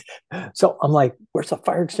 So I'm like, "Where's the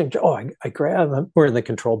fire extinguisher?" Oh, I grab them. We're in the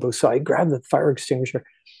control booth. So I grab the fire extinguisher.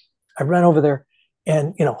 I run over there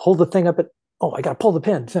and, hold the thing up I got to pull the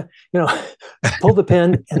pin. So, pull the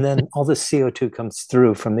pin. And then all this CO2 comes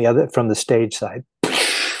through from the stage side,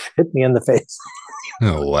 hit me in the face.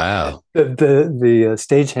 Oh, wow. The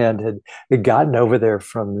stagehand had gotten over there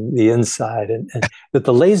from the inside, but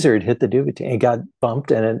the laser had hit the duvetine. It got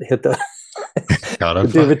bumped and it hit the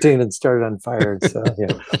duvetine and started on fire. So,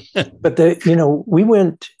 yeah. But we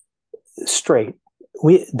went straight.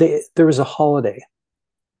 There was a holiday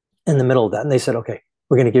in the middle of that, and they said, "Okay,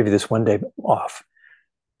 we're going to give you this one day off."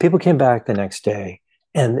 People came back the next day,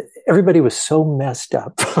 and everybody was so messed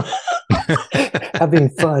up having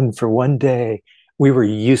fun for one day. We were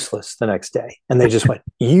useless the next day. And they just went,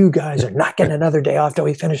 you guys are not getting another day off till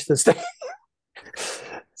we finish this thing.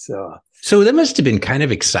 So that must have been kind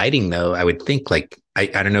of exciting, though. I would think, like, I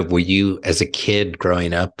don't know, were you, as a kid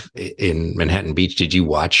growing up in Manhattan Beach, did you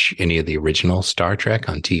watch any of the original Star Trek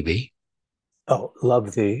on TV? Oh,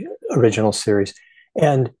 love the original series.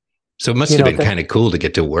 And so it must have been kind of cool to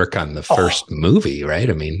get to work on the first movie, right?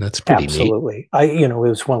 I mean, that's pretty neat. Absolutely. It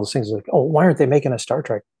was one of those things like, oh, why aren't they making a Star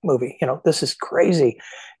Trek movie? This is crazy,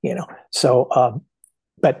 So,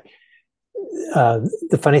 but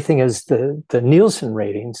the funny thing is the Nielsen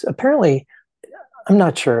ratings, apparently, I'm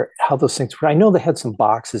not sure how those things were. I know they had some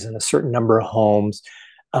boxes in a certain number of homes.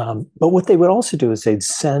 But what they would also do is they'd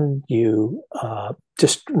send you,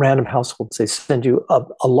 just random households, they send you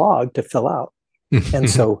a log to fill out. And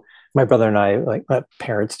so my brother and I, like, my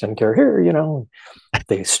parents didn't care. Here,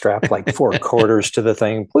 they strapped like 4 quarters to the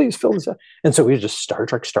thing. Please fill this out. And so we just Star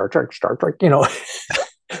Trek,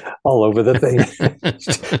 all over the thing,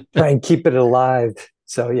 try and keep it alive.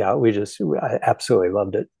 So yeah, I absolutely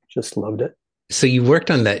loved it. Just loved it. So you worked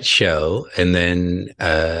on that show, and then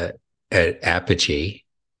at Apogee,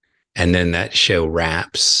 and then that show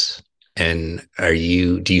wraps. And do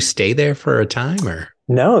you stay there for a time, or?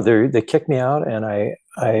 No, they kicked me out, and I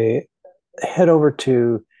head over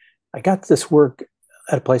I got this work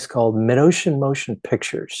at a place called Mid-Ocean Motion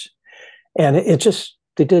Pictures. And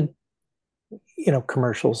they did,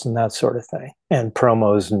 commercials and that sort of thing, and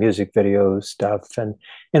promos and music videos stuff. And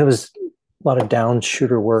it was a lot of down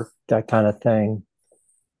shooter work, that kind of thing.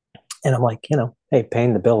 And I'm like, hey,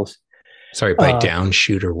 paying the bills. Sorry, by down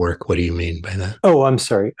shooter work, what do you mean by that? Oh, I'm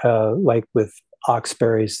sorry. Like with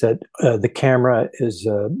Oxberries, that the camera is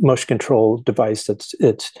a motion control device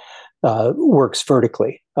it's works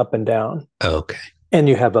vertically up and down. Oh, okay. And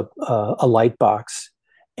you have a light box,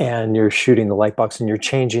 and you're shooting the light box, and you're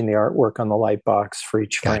changing the artwork on the light box for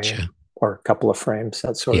each frame, or a couple of frames,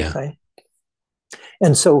 that sort of thing.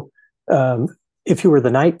 And so if you were the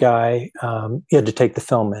night guy, you had to take the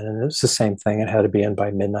film in, and it was the same thing. It had to be in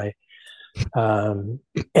by midnight.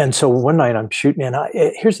 And so one night I'm shooting, and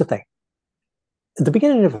here's the thing. At the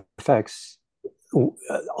beginning of effects,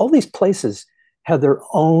 all these places had their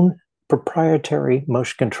own proprietary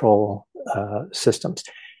motion control systems.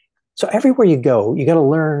 So everywhere you go, you got to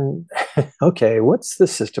learn, okay, what's the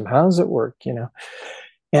system? How does it work?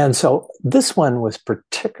 And so this one was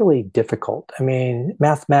particularly difficult. I mean,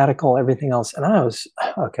 mathematical, everything else. And I was,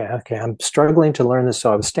 okay, I'm struggling to learn this.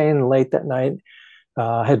 So I was staying late that night.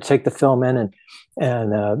 I had to take the film in,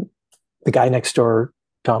 and the guy next door,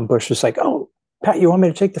 Tom Bush, was like, oh, Pat, you want me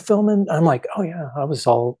to take the film in? I'm like, oh yeah. I was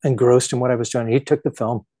all engrossed in what I was doing. He took the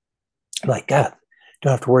film. I'm like, God,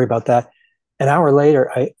 don't have to worry about that. An hour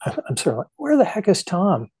later, I'm sort of like, where the heck is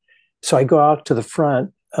Tom? So I go out to the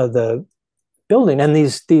front of the building, and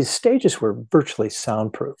these stages were virtually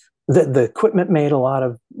soundproof. The equipment made a lot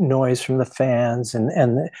of noise from the fans,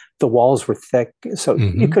 and the walls were thick, so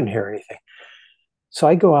you couldn't hear anything. So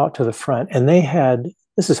I go out to the front, and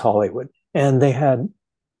this is Hollywood, and they had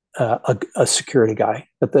a security guy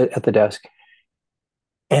at the desk,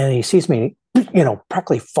 and he sees me,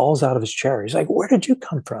 practically falls out of his chair. He's like, where did you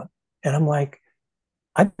come from? And I'm like,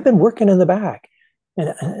 I've been working in the back.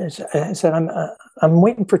 And I said, I'm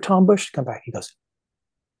waiting for Tom Bush to come back. He goes,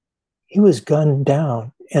 he was gunned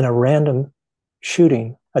down in a random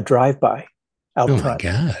shooting, a drive-by out front. Oh my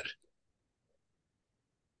God.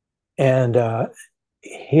 And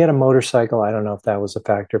he had a motorcycle. I don't know if that was a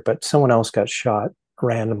factor, but someone else got shot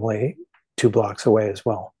randomly 2 blocks away as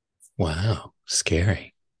well. Wow.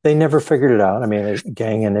 Scary. They never figured it out. I mean, a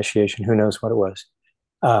gang initiation, who knows what it was.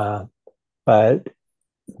 But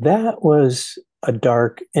that was a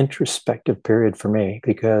dark, introspective period for me,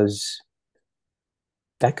 because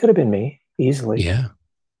that could have been me easily. Yeah.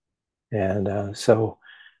 And so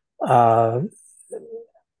the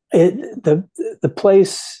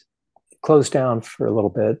place closed down for a little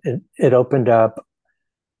bit. It opened up.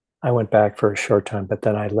 I went back for a short time, but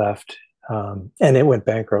then I left, and it went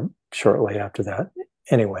bankrupt shortly after that.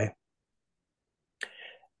 Anyway,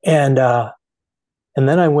 and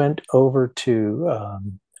then I went over to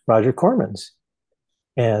Roger Corman's,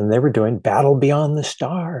 and they were doing Battle Beyond the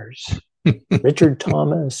Stars. Richard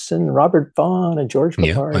Thomas and Robert Vaughn and George Papard.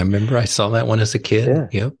 Yeah, I remember I saw that one as a kid. Yeah.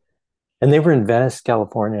 Yep. And they were in Venice,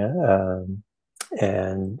 California,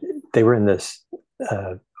 and they were in this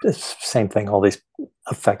same thing, all these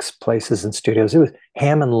effects places and studios. It was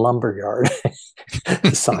Hammond Lumberyard,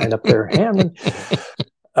 the sign up there, Hammond.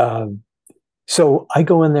 So I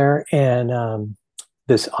go in there, and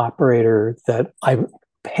this operator that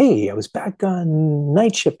hey, I was back on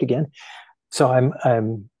night shift again. So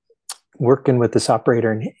I'm working with this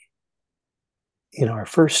operator, and our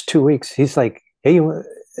first 2 weeks, he's like, hey,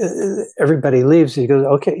 everybody leaves. He goes,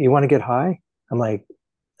 okay, you want to get high? I'm like,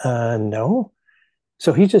 no.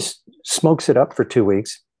 So he just smokes it up for 2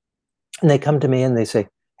 weeks. And they come to me and they say,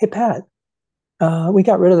 hey, Pat, we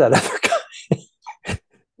got rid of that other guy.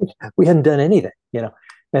 We hadn't done anything,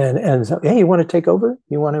 And so, hey, you want to take over?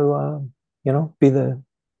 You want to, be the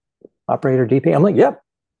operator DP? I'm like, yep,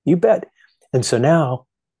 you bet. And so now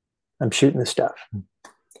I'm shooting the stuff.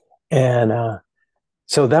 And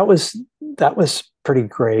so that was pretty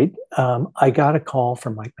great. I got a call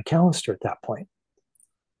from Mike McAllister at that point.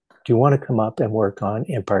 Do you want to come up and work on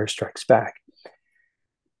Empire Strikes Back?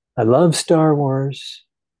 I love Star Wars,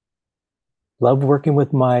 love working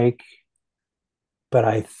with Mike, but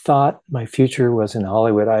I thought my future was in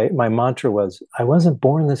Hollywood. My mantra was, I wasn't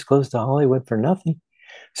born this close to Hollywood for nothing.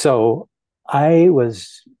 So I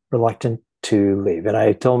was reluctant to leave. And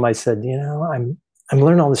I told him, I said, I'm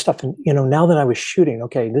learning all this stuff. And, now that I was shooting,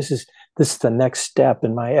 okay, this is the next step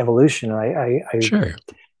in my evolution. Sure.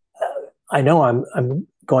 I know I'm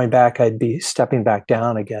going back. I'd be stepping back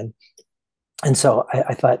down again. And so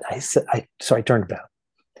I thought, so I turned about.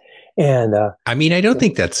 And I don't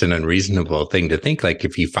think that's an unreasonable thing to think. Like,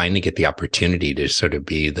 if you finally get the opportunity to sort of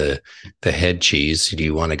be the head cheese, do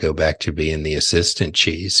you want to go back to being the assistant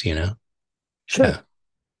cheese? Sure. Yeah.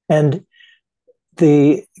 And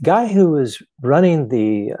the guy who was running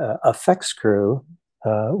the effects crew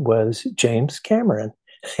was James Cameron.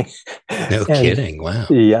 No kidding. Wow.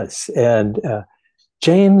 Yes. And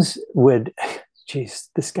James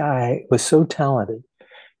this guy was so talented.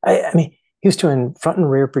 I mean, he was doing front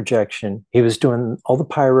and rear projection. He was doing all the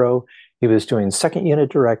pyro. He was doing second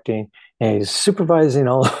unit directing, and he's supervising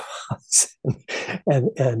all of us.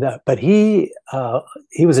 But he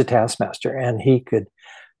was a taskmaster, and he could,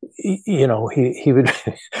 he would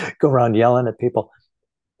go around yelling at people.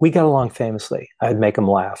 We got along famously. I'd make him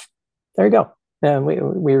laugh. There you go. And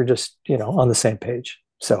we were just, on the same page.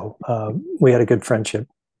 So we had a good friendship.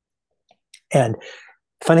 And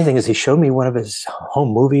funny thing is, he showed me one of his home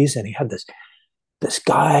movies, and he had this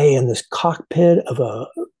guy in this cockpit of a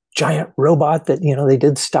giant robot that they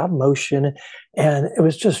did stop motion, and it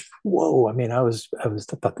was just whoa. I mean, I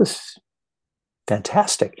thought this is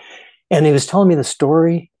fantastic. And he was telling me the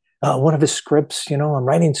story. One of his scripts, I'm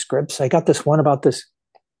writing scripts. I got this one about this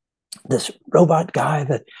robot guy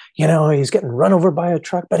that, he's getting run over by a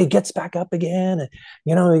truck, but he gets back up again. And,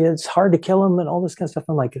 it's hard to kill him and all this kind of stuff.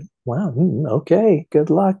 I'm like, wow, okay, good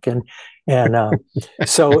luck. And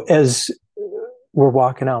so as we're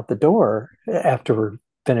walking out the door after we're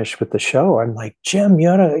finished with the show, I'm like, Jim, you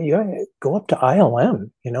ought to go up to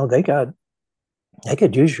ILM. They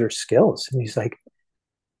could use your skills. And he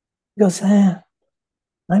goes,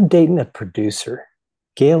 I'm dating a producer,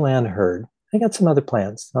 Gail Ann Hurd. I got some other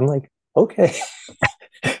plans. I'm like, okay.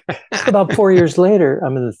 About 4 years later,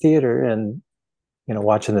 I'm in the theater and,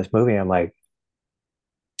 watching this movie. I'm like,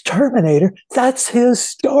 Terminator, that's his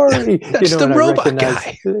story. That's the robot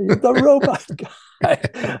guy. The robot guy.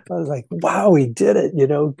 I was like, wow, he did it.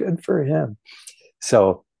 Good for him.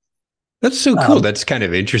 So that's so cool. That's kind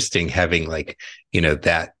of interesting having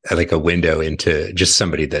that like a window into just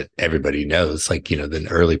somebody that everybody knows, the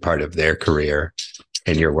early part of their career.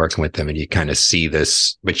 And you're working with them and you kind of see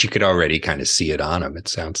this, but you could already kind of see it on him, it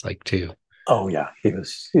sounds like, too. Oh, yeah. He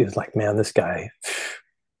was like, man, this guy,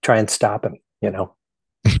 try and stop him,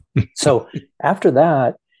 So after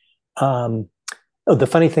that, the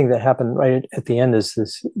funny thing that happened right at the end is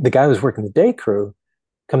the guy who was working the day crew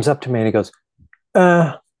comes up to me and he goes,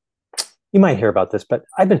 you might hear about this, but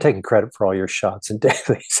I've been taking credit for all your shots and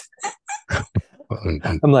dailies.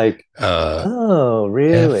 I'm like, oh,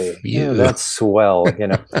 really? Yeah, that's swell,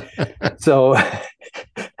 So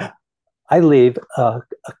I leave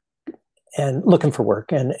and looking for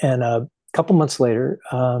work. And a couple months later,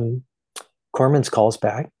 Corman's calls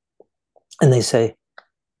back and they say,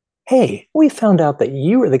 hey, we found out that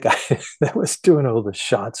you were the guy that was doing all the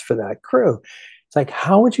shots for that crew. It's like,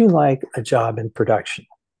 how would you like a job in production?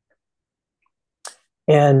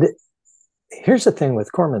 And here's the thing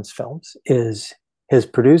with Corman's films is his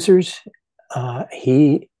producers,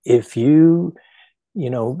 if you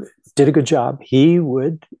did a good job, he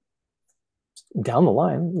would down the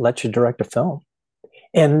line let you direct a film.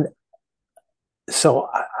 And so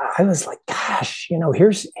I was like, gosh,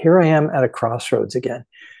 here I am at a crossroads again.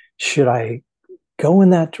 Should I go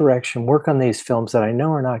in that direction, work on these films that I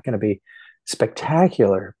know are not going to be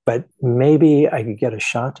spectacular, but maybe I could get a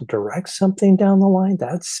shot to direct something down the line?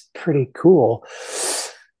 That's pretty cool.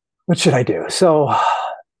 What should I do? So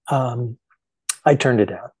I turned it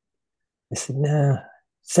down. I said, no,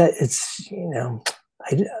 it's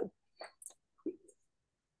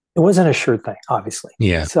it wasn't a sure thing, obviously.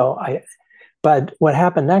 Yeah. But what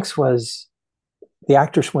happened next was the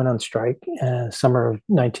actors went on strike, summer of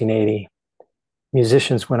 1980.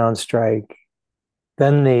 Musicians went on strike.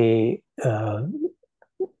 Then they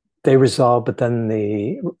resolved, but then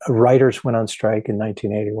the writers went on strike in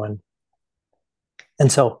 1981.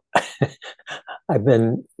 And so I've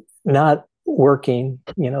been not working,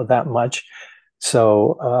 that much.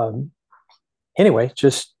 So anyway,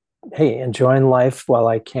 just, hey, enjoying life while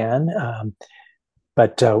I can.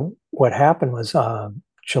 But what happened was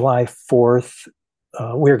July 4th,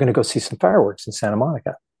 we were going to go see some fireworks in Santa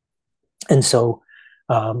Monica. And so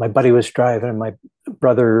my buddy was driving and my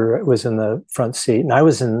brother was in the front seat and I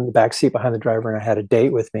was in the back seat behind the driver, and I had a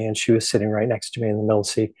date with me and she was sitting right next to me in the middle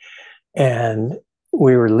seat. And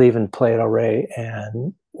we were leaving Playa del Rey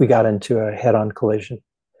and we got into a head-on collision.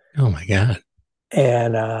 Oh my God.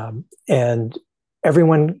 And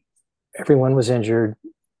everyone was injured.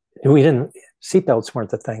 Seatbelts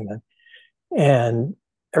weren't the thing then. And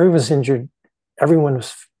everyone was injured.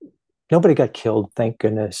 Nobody got killed, thank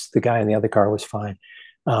goodness. The guy in the other car was fine.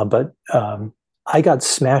 But I got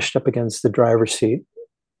smashed up against the driver's seat,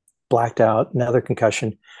 blacked out, another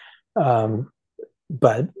concussion.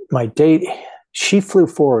 But my date, she flew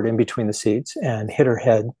forward in between the seats and hit her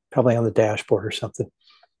head, probably on the dashboard or something.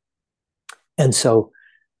 And so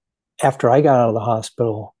after I got out of the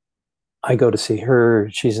hospital, I go to see her.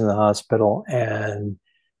 She's in the hospital and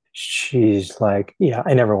she's like, yeah,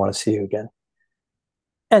 I never want to see you again.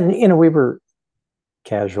 And, we were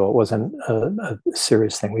casual. It wasn't a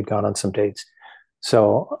serious thing. We'd gone on some dates.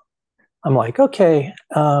 So I'm like, okay,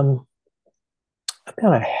 I've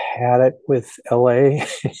kind of had it with LA.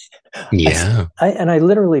 Yeah. I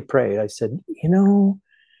literally prayed. I said,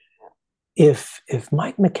 if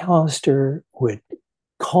Mike McAllister would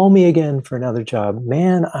call me again for another job,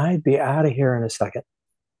 man, I'd be out of here in a second.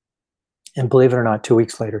 And believe it or not, 2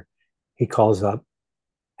 weeks later, he calls up.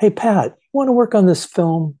 Hey, Pat, you want to work on this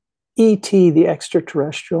film, E.T. the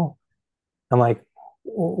Extraterrestrial? I'm like,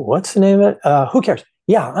 what's the name of it? Who cares?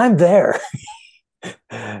 Yeah, I'm there.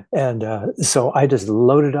 And so I just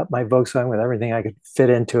loaded up my Volkswagen with everything I could fit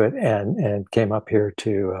into it and came up here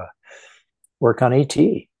to work on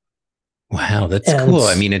E.T. Wow, that's cool.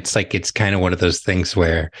 I mean, it's kind of one of those things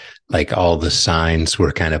where like all the signs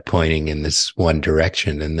were kind of pointing in this one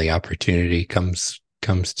direction and the opportunity comes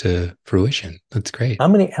to fruition. That's great. How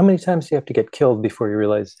many times do you have to get killed before you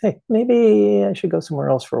realize, hey, maybe I should go somewhere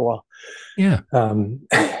else for a while? Yeah.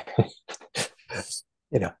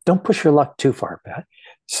 Don't push your luck too far, Pat.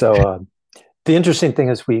 So the interesting thing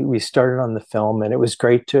is we started on the film and it was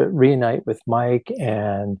great to reunite with Mike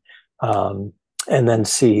and then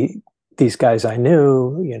see these guys I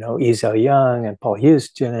knew, Ezel Young and Paul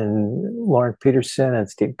Houston and Lauren Peterson and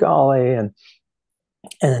Steve Galley and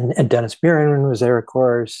Dennis Muren was there, of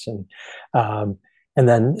course, and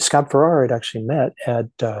then Scott Farrar had actually met at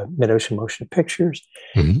Mid-Ocean Motion Pictures,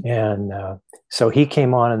 mm-hmm. and so he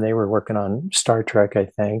came on, and they were working on Star Trek, I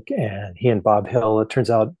think, and he and Bob Hill. It turns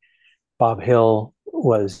out Bob Hill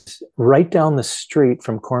was right down the street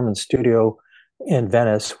from Corman's studio in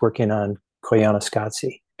Venice, working on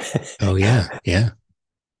Koyaanisqatsi. Oh yeah, yeah.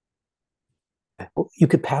 You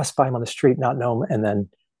could pass by him on the street, not know him, and then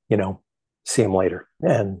see him later.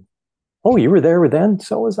 And you were there then,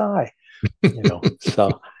 so was I.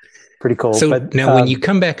 So pretty cool. So but now when you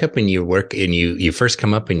come back up and you work and you first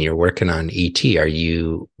come up and you're working on ET, are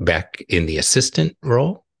you back in the assistant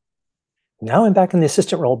role? Now I'm back in the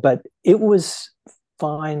assistant role, but it was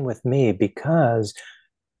fine with me because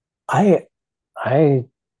I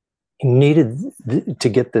needed to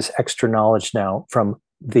get this extra knowledge now from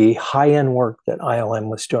the high-end work that ILM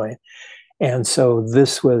was doing. And so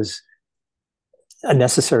this was a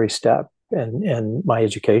necessary step in my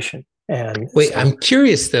education. And wait, I'm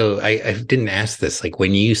curious though. I didn't ask this. Like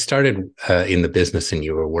when you started in the business and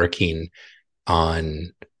you were working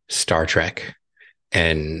on Star Trek,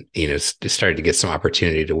 and started to get some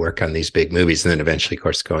opportunity to work on these big movies, and then eventually, of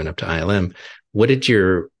course, going up to ILM. What did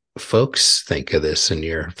your folks think of this and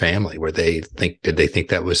your family? Did they think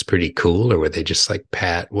that was pretty cool, or were they just like,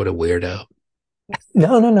 Pat, what a weirdo?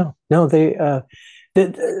 No. They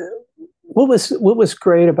what was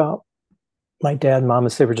great about my dad and mom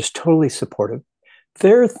is they were just totally supportive.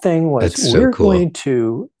 Their thing was, we're going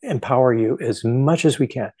to empower you as much as we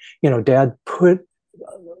can. Dad put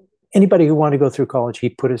anybody who wanted to go through college, he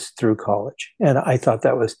put us through college. And I thought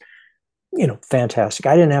that was, fantastic.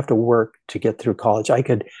 I didn't have to work to get through college. I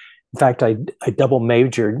could In fact, I double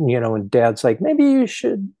majored, and Dad's like, maybe you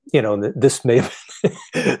should, this may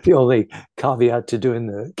the only caveat to doing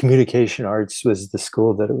the communication arts was the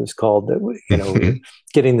school that it was called that, we were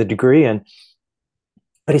getting the degree in.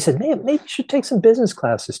 But he said, maybe you should take some business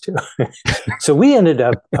classes too. So we ended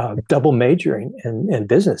up double majoring in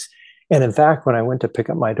business. And in fact, when I went to pick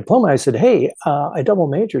up my diploma, I said, hey, I double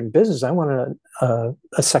majored in business. I want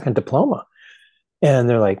a second diploma. And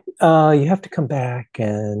they're like, you have to come back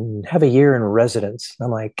and have a year in residence.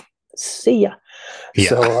 I'm like, see ya. Yeah.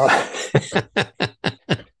 So,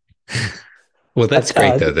 well, that's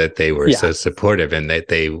great though, that they were so supportive and that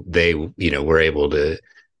they were able to,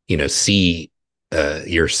 see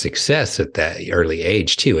your success at that early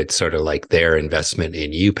age too. It's sort of like their investment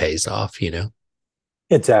in you pays off,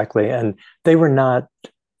 Exactly. And they were not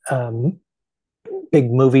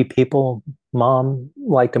big movie people. Mom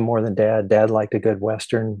liked him more than Dad. Dad liked a good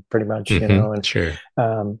Western, pretty much, and sure.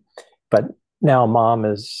 But now Mom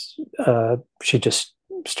is, she just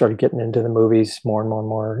started getting into the movies more and more and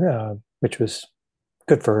more, which was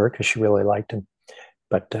good for her because she really liked him.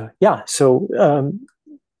 But so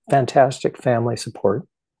fantastic family support,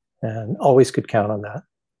 and always could count on that.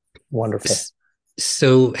 Wonderful.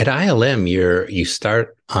 So at ILM, you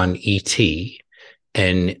start on ET,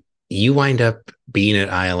 and you wind up being at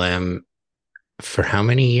ILM for how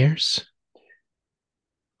many years?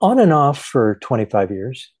 On and off for 25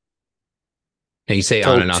 years. Now you say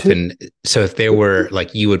on and off, and so if there were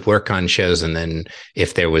you would work on shows, and then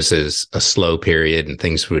if there was a slow period and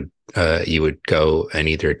things would you would go and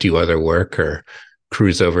either do other work or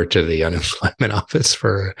cruise over to the unemployment office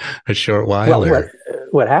for a short while. Well,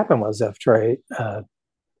 what happened was after I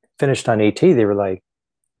finished on ET, they were like,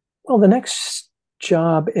 "Well, the next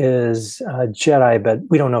job is Jedi, but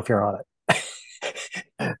we don't know if you're on it."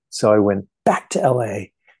 So I went back to LA.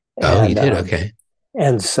 Oh, you did? Okay.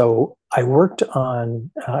 And so I worked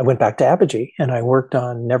on, I went back to Apogee and I worked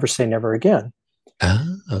on Never Say Never Again.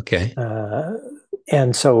 Oh, okay.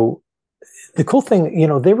 And so the cool thing,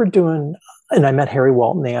 they were doing, and I met Harry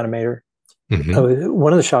Walton, the animator. Mm-hmm.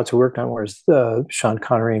 One of the shots we worked on was Sean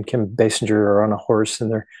Connery and Kim Basinger are on a horse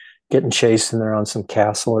and they're getting chased and they're on some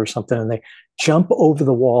castle or something. And they jump over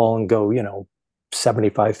the wall and go,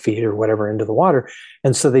 75 feet or whatever into the water.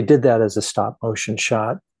 And so they did that as a stop motion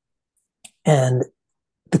shot. And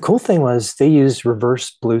the cool thing was they used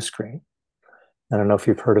reverse blue screen. I don't know if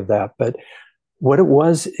you've heard of that, but what it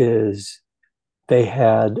was is they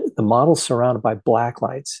had the model surrounded by black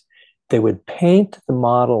lights. They would paint the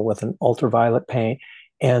model with an ultraviolet paint.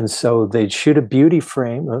 And so they'd shoot a beauty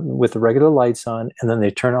frame with the regular lights on, and then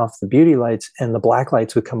they turn off the beauty lights and the black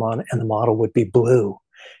lights would come on and the model would be blue.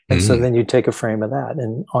 And so then you take a frame of that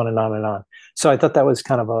and on and on and on. So I thought that was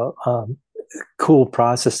kind of a cool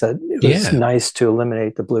process, that it was nice to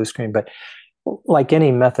eliminate the blue screen. But like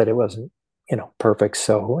any method, it wasn't, perfect.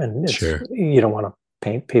 So, and it's, you don't want to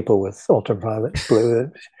paint people with ultraviolet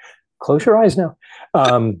blue. Close your eyes now.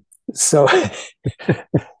 But,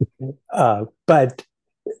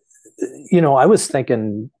 I was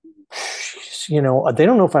thinking, they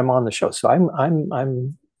don't know if I'm on the show. So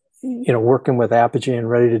I'm working with Apogee and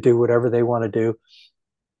ready to do whatever they want to do.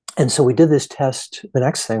 And so we did this test. The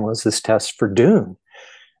next thing was this test for Dune.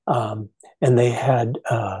 And they had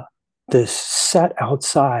this set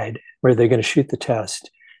outside where they're going to shoot the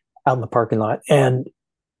test out in the parking lot. And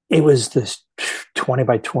it was this 20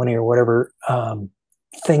 by 20 or whatever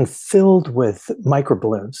thing filled with micro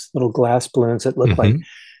balloons, little glass balloons that looked like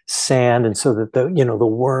sand. And so that the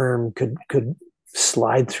worm could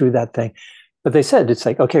slide through that thing. But they said, it's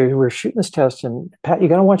like, okay, we're shooting this test, and Pat, you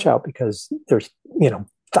got to watch out because there's,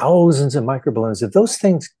 thousands of microballoons. If those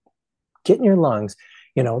things get in your lungs,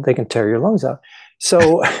 they can tear your lungs out.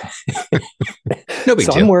 So, no big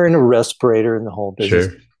deal. I'm wearing a respirator in the whole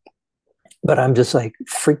business. Sure. But I'm just like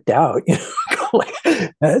freaked out, like,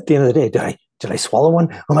 at the end of the day, did I swallow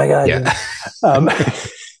one? Oh my God. Yeah.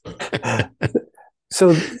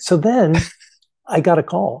 So then I got a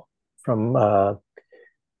call from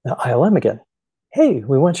ILM again. Hey,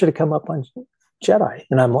 we want you to come up on Jedi.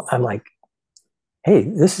 And I'm like, hey,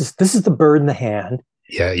 this is the bird in the hand.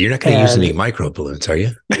 Yeah, you're not going to use any micro balloons, are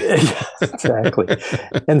you? Yeah, exactly.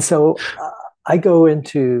 And so I go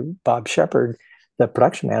into Bob Shepard, the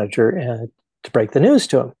production manager, and to break the news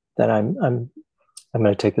to him that I'm going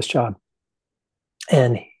to take this job.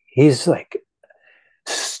 And he's like,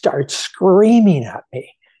 starts screaming at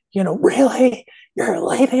me, really? You're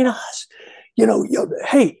leaving us?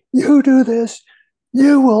 Hey, you do this,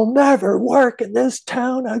 you will never work in this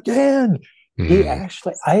town again.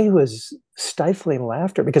 I was stifling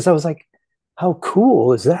laughter because I was like, how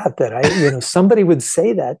cool is that? That somebody would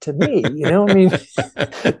say that to me. I mean,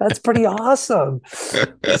 that's pretty awesome.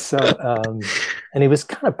 So, and he was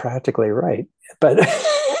kind of practically right, but.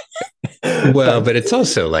 Well, but it's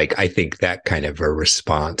also like, I think that kind of a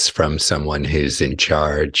response from someone who's in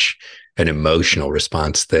charge, an emotional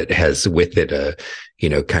response that has with it a,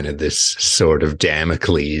 kind of this sort of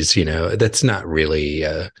Damocles, that's not really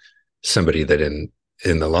somebody that in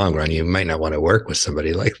the long run, you might not want to work with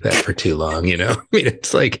somebody like that for too long, I mean,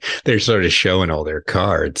 it's like they're sort of showing all their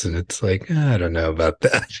cards and it's like, I don't know about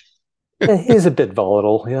that. Yeah, he's a bit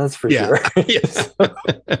volatile. Yeah, that's for sure. Yeah.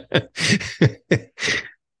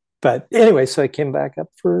 But anyway, so I came back up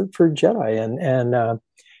for Jedi,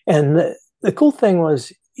 and the cool thing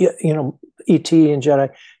was, ET and Jedi,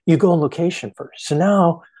 you go on location first. So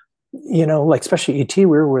now, like especially ET, we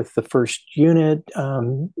were with the first unit.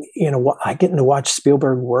 I get to watch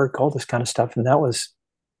Spielberg work, all this kind of stuff, and that was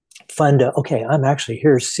fun to. Okay, I'm actually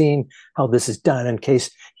here seeing how this is done in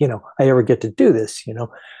case I ever get to do this. And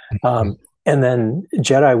then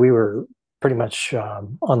Jedi, we were pretty much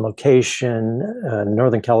on location,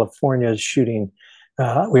 Northern California, shooting.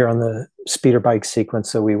 We were on the speeder bike sequence,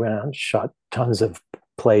 so we went out and shot tons of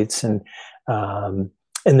plates, and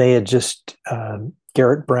they had just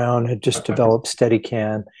Garrett Brown had just developed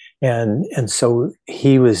Steadicam, and so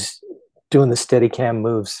he was doing the Steadicam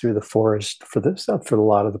moves through the forest for a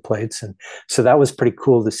lot of the plates, and so that was pretty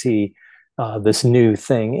cool to see this new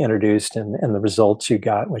thing introduced and the results you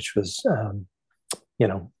got, which was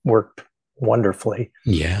worked wonderfully.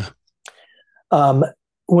 Yeah.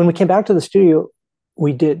 When we came back to the studio,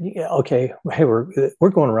 we did okay. Hey, we're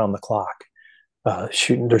going around the clock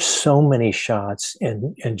shooting. There's so many shots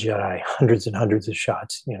in Jedi, hundreds and hundreds of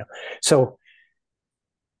shots. So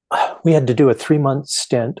we had to do a 3-month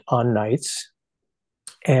stint on nights,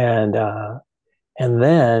 and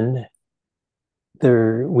then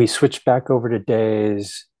we switched back over to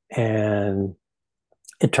days, and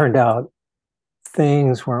it turned out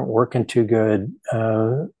things weren't working too good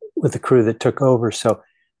with the crew that took over. So,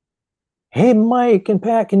 hey, Mike and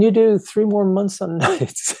Pat, can you do 3 more months on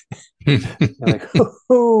nights? Like,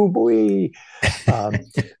 oh boy.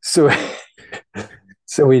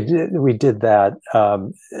 So we did that,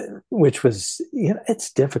 which was,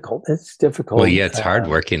 it's difficult. It's difficult. Well, yeah, it's hard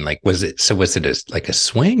working. Like, was it like a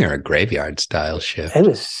swing or a graveyard style shift?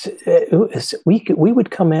 It was, we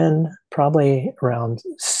would come in probably around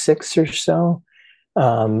 6 or so,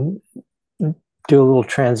 do a little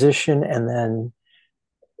transition. And then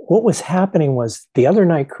what was happening was the other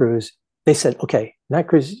night crews, they said, okay, night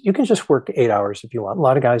crews, you can just work 8 hours if you want. A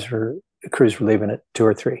lot of crews were leaving at 2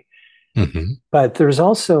 or 3. Mm-hmm. But there's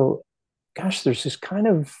also, there's this kind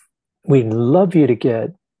of, we'd love you to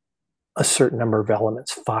get a certain number of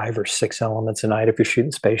elements, 5 or 6 elements a night if you're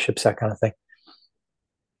shooting spaceships, that kind of thing.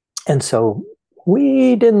 And so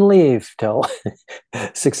we didn't leave till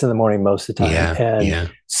 6 a.m. most of the time. Yeah,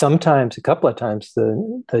 and sometimes, a couple of times,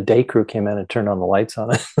 the day crew came in and turned on the lights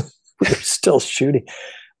on it. We were still shooting.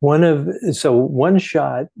 One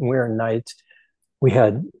shot, we were nights, we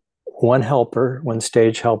had one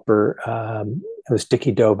stage helper. It was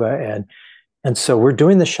Dickie Doba, and so we're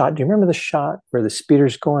doing the shot. Do you remember the shot where the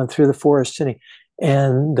speeder's going through the forest and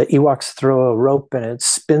the Ewoks throw a rope and it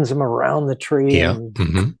spins them around the tree and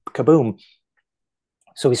kaboom?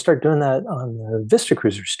 So we start doing that on the Vista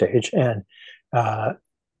Cruiser stage, and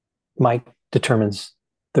Mike determines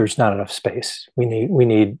there's not enough space. We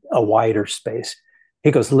need a wider space.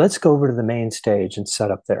 He goes, let's go over to the main stage and set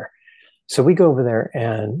up there. So we go over there,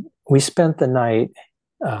 and we spent the night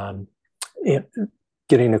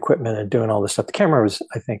getting equipment and doing all this stuff. The camera was,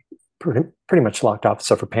 I think, pretty much locked off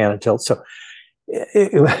except for pan and tilt. So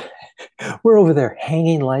we're over there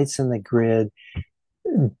hanging lights in the grid.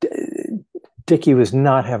 Dickie was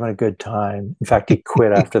not having a good time. In fact, he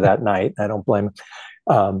quit after that night. I don't blame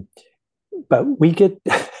him. But we get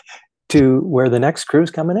to where the next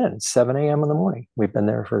crew's coming in, 7 a.m. in the morning. We've been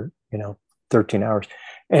there for 13 hours,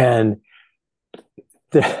 and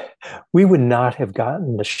we would not have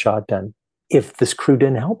gotten the shot done if this crew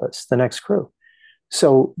didn't help us, the next crew.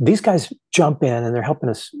 So these guys jump in and they're helping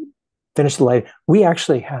us finish the light. We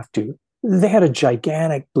actually they had a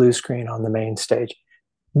gigantic blue screen on the main stage.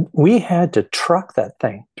 We had to truck that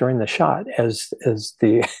thing during the shot as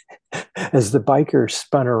the biker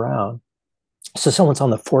spun around. So someone's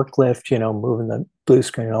on the forklift, moving the blue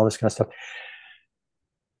screen and all this kind of stuff.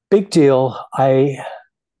 Big deal. I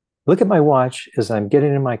look at my watch as I'm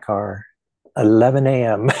getting in my car, 11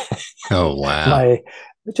 a.m. Oh, wow.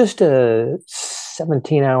 Just a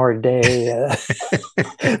 17-hour day,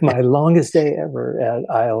 my longest day ever at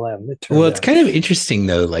ILM. It turned Well, it's out. kind of interesting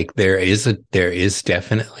though. Like there is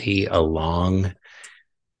definitely a long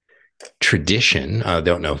tradition. I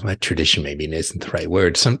don't know if my tradition maybe isn't the right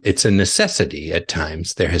word. It's a necessity at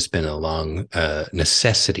times. There has been a long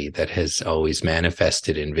necessity that has always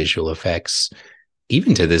manifested in visual effects,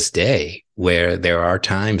 even to this day, where there are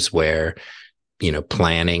times where,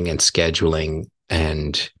 planning and scheduling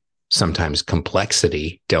and sometimes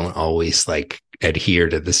complexity don't always like adhere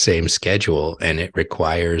to the same schedule. And it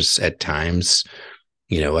requires at times,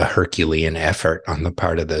 a Herculean effort on the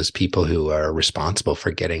part of those people who are responsible for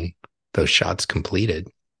getting those shots completed.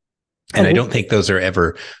 And I don't think those are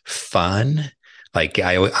ever fun. Like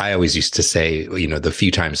I always used to say, the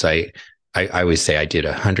few times I always say I did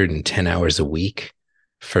 110 hours a week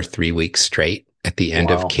for 3 weeks straight at the end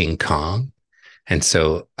of King Kong. And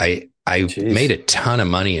so I made a ton of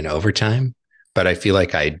money in overtime, but I feel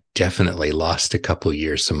like I definitely lost a couple of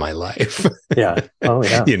years of my life. Yeah. Oh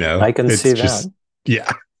yeah. I can see that.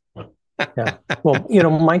 Yeah. Yeah. Well,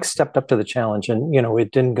 Mike stepped up to the challenge, and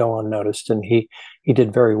it didn't go unnoticed, and he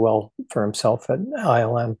did very well for himself at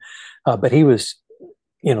ILM. But he was,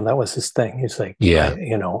 that was his thing. He's like, yeah,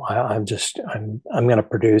 I'm going to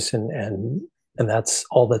produce, and that's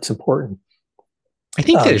all that's important. I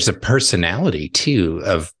think there's a personality too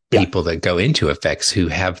of people that go into effects who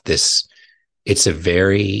have this. It's a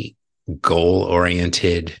very goal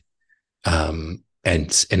oriented, and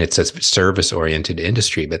it's a service oriented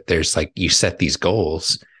industry, but there's like, you set these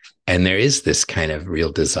goals and there is this kind of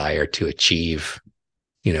real desire to achieve,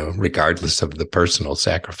 regardless of the personal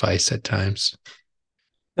sacrifice at times.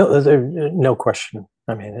 No question.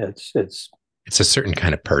 I mean, it's a certain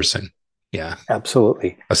kind of person. Yeah,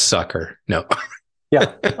 absolutely. A sucker. No.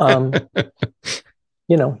 Yeah.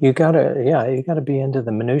 You gotta be into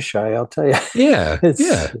the minutiae, I'll tell you. Yeah.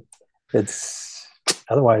 It's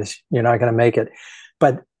otherwise you're not going to make it.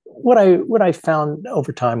 But what I found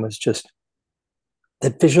over time was just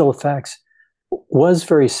that visual effects was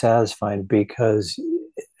very satisfying, because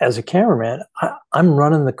as a cameraman, I'm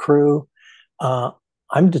running the crew.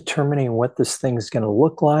 I'm determining what this thing's going to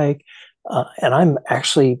look like, and I'm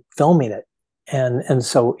actually filming it. And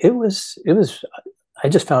so it was. I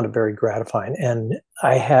just found it very gratifying, and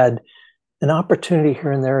I had an opportunity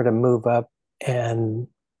here and there to move up, and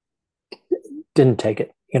didn't take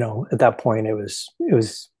it. At that point, it was.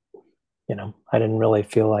 I didn't really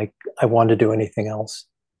feel like I wanted to do anything else.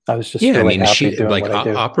 I was just really happy doing what I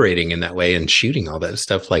do. Operating in that way and shooting all that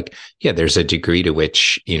stuff. Like, yeah, there's a degree to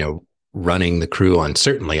which running the crew on,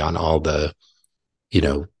 certainly on all the,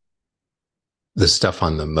 the stuff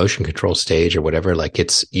on the motion control stage or whatever. Like,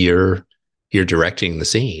 it's you're directing the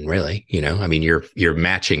scene, really. I mean, you're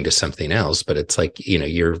matching to something else, but it's like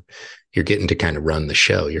you're getting to kind of run the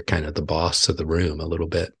show. You're kind of the boss of the room a little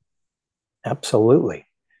bit. Absolutely.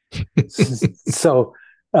 So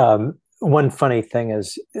one funny thing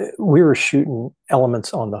is, we were shooting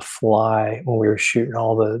elements on the fly when we were shooting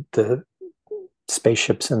all the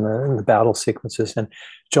spaceships in the battle sequences. And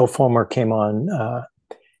Joe Fulmer came on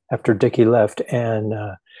after Dickie left. And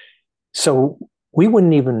so we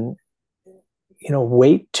wouldn't even,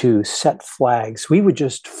 wait to set flags. We would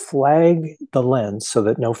just flag the lens so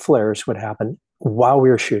that no flares would happen while we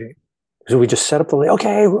were shooting. So we just set up the lens.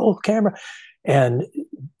 Okay, roll camera. And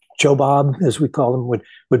Joe Bob, as we called him,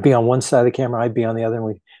 would be on one side of the camera, I'd be on the other, and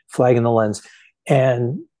we'd flag in the lens.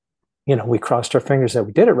 And, we crossed our fingers that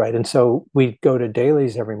we did it right. And so we'd go to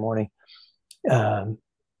dailies every morning, or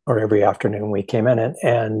every afternoon we came in,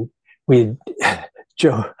 and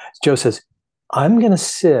Joe says, I'm going to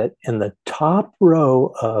sit in the top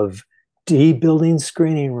row of D building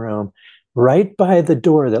screening room, right by the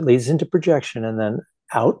door that leads into projection and then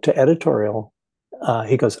out to editorial.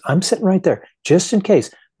 He goes, I'm sitting right there, just in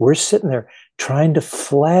case. We're sitting there trying to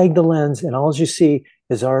flag the lens, and all you see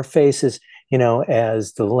is our faces,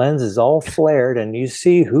 as the lens is all flared, and you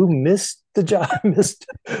see who missed the job, missed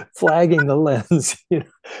flagging the lens.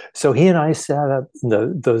 So he and I sat up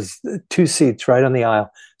in those two seats right on the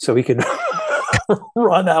aisle so we could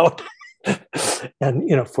run out.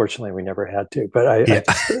 And fortunately, we never had to. But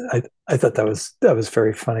I thought that was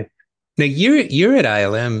very funny. Now you're at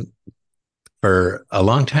ILM for a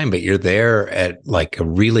long time, but you're there at like a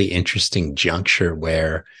really interesting juncture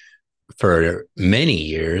where for many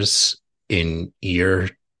years in your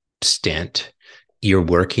stint, you're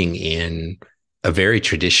working in a very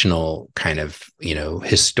traditional kind of,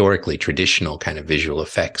 historically traditional kind of visual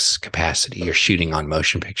effects capacity. You're shooting on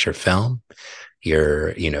motion picture film.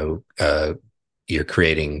 You're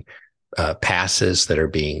creating passes that are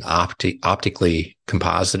being optically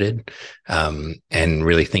composited, and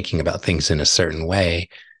really thinking about things in a certain way.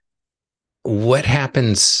 What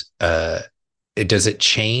happens? Does it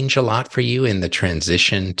change a lot for you in the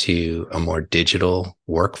transition to a more digital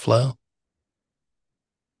workflow?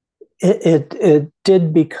 It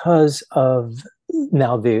did, because of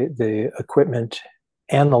now the equipment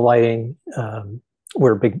and the lighting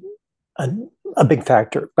were a big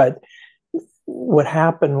factor. But what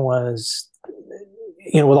happened was,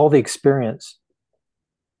 with all the experience,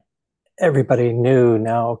 everybody knew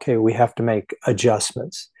now, okay, we have to make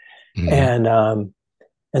adjustments. Mm-hmm.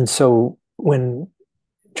 And so when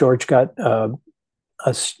George got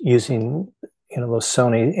us using, those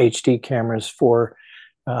Sony HD cameras for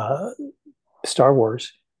Star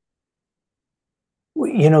Wars,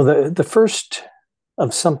 the first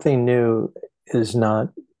of something new is not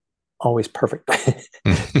always perfect.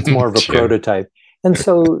 It's more of a sure. prototype. And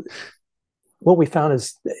so what we found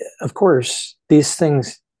is, of course, these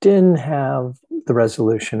things didn't have the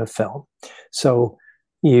resolution of film. So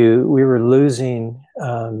we were losing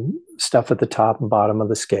stuff at the top and bottom of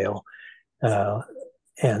the scale.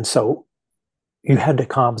 And so you had to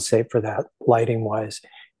compensate for that lighting wise.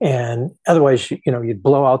 And otherwise, you'd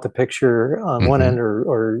blow out the picture on one end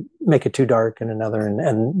or make it too dark in another.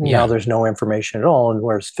 And now there's no information at all. And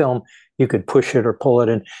whereas film, you could push it or pull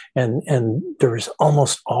it, and there was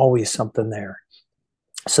almost always something there.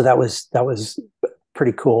 So that was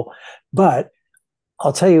pretty cool. But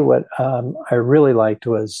I'll tell you what I really liked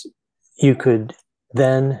was you could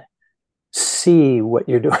then see what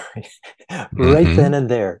you're doing right then and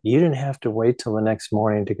there. You didn't have to wait till the next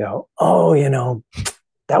morning to go, oh,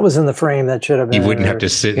 that was in the frame. That should have been. You wouldn't have to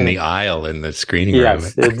sit in the aisle in the screening room.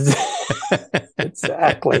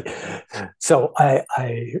 Exactly. So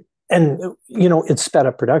it sped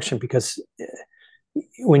up production, because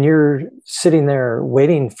when you're sitting there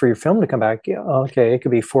waiting for your film to come back, okay, it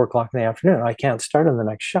could be 4:00 in the afternoon. I can't start on the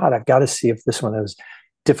next shot. I've got to see if this one is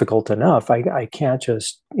difficult enough. I can't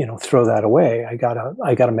just, throw that away. I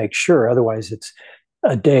gotta make sure. Otherwise it's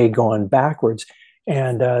a day going backwards.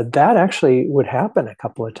 And that actually would happen a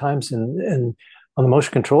couple of times. And on the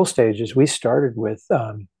motion control stages, we started with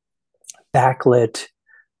backlit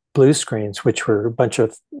blue screens, which were a bunch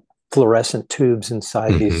of fluorescent tubes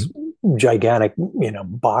inside these gigantic,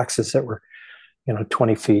 boxes that were,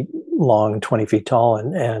 20 feet long, 20 feet tall.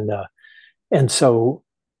 And so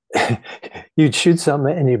you'd shoot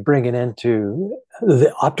something and you'd bring it into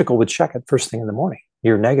the optical would check it first thing in the morning.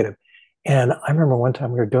 You're negative. And I remember one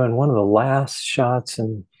time we were doing one of the last shots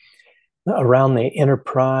around the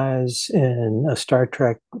Enterprise in a Star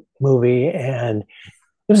Trek movie, and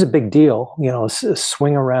it was a big deal, a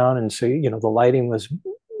swing around. And so, the lighting was,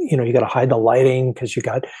 you got to hide the lighting because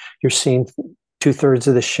you're seeing 2/3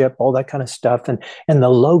 of the ship, all that kind of stuff. And the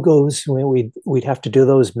logos, we'd have to do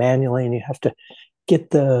those manually, and you have to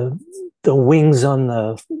get the wings on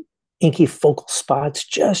the inky focal spots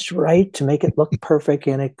just right to make it look perfect,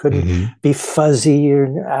 and it couldn't be fuzzy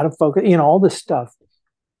or out of focus, all this stuff.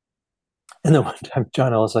 And then one time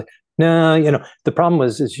John Ellis was like, no, the problem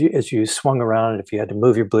was as you swung around, and if you had to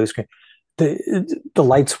move your blue screen, the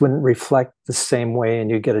lights wouldn't reflect the same way, and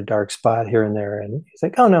you get a dark spot here and there. And he's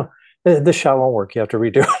like, oh no, this shot won't work. You have to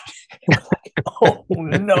redo it. Like, oh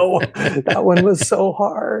no, that one was so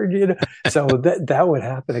hard, So that would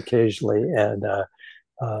happen occasionally, and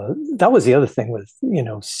that was the other thing with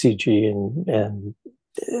CG and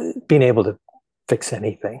being able to fix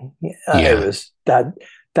anything. It was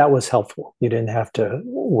that was helpful. You didn't have to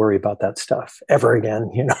worry about that stuff ever again.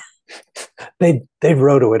 They'd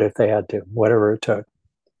roto it if they had to, whatever it took.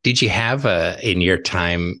 Did you have in your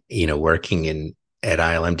time, working at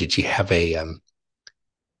ILM, did you have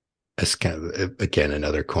it's kind of, again,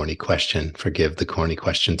 another corny question, forgive the corny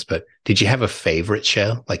questions, but did you have a favorite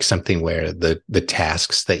show, like something where the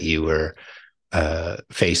tasks that you were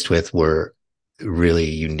faced with were really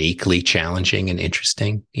uniquely challenging and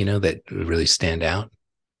interesting, that really stand out?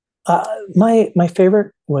 My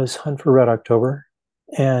favorite was Hunt for Red October.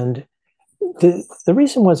 And the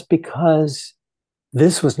reason was because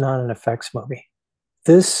this was not an effects movie.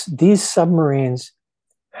 These submarines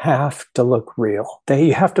have to look real.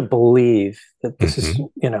 You have to believe that this is,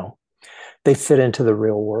 they fit into the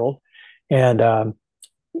real world. And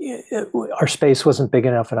our space wasn't big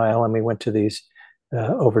enough at ILM. We went to these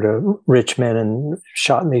over to Richmond and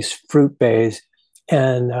shot in these fruit bays.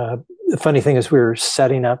 And the funny thing is we were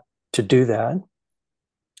setting up to do that.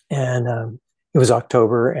 And it was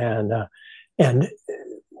October, and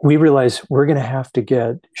we realized we're going to have to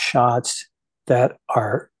get shots that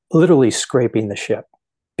are literally scraping the ship,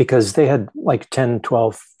 because they had like 10,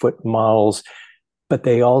 12-foot models, but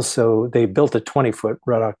they built a 20-foot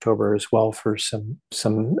Red October as well for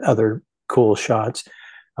some other cool shots.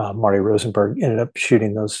 Marty Rosenberg ended up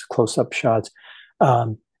shooting those close-up shots.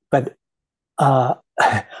 But I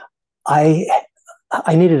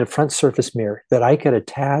needed a front surface mirror that I could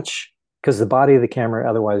attach, because the body of the camera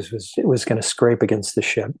otherwise was going to scrape against the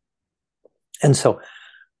ship. And so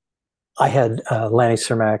I had Lanny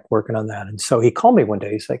Cermak working on that. And so he called me one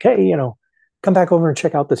day. He's like, hey, come back over and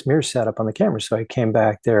check out this mirror setup on the camera. So I came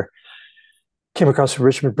back there, came across the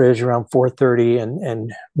Richmond Bridge around 4:30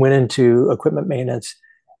 and went into equipment maintenance.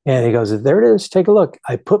 And he goes, there it is. Take a look.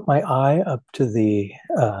 I put my eye up to the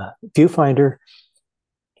viewfinder,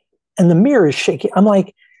 and the mirror is shaking. I'm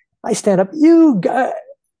like, I stand up, you guy.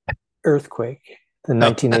 Earthquake. The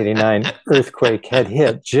 1989 earthquake had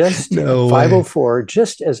hit just 504,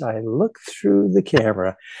 just as I looked through the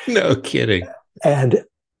camera. No kidding. And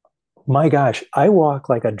my gosh, I walked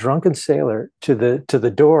like a drunken sailor to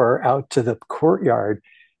the door out to the courtyard.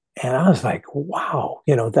 And I was like, wow,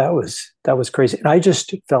 that was crazy. And I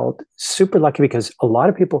just felt super lucky, because a lot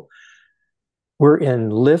of people were in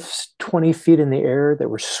lifts 20 feet in the air that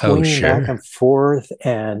were swinging back and forth,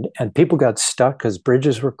 and people got stuck because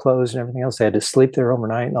bridges were closed and everything else. They had to sleep there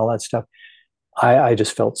overnight and all that stuff. I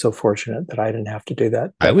just felt so fortunate that I didn't have to do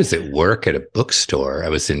that. I was at work at a bookstore. I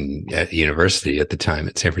was at university at the time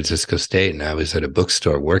at San Francisco State, and I was at a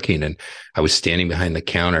bookstore working, and I was standing behind the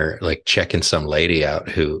counter, like checking some lady out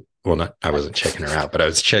who, I wasn't checking her out, but I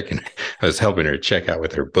was helping her check out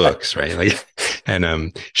with her books, right? Like,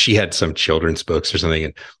 and she had some children's books or something,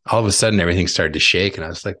 and all of a sudden everything started to shake, and I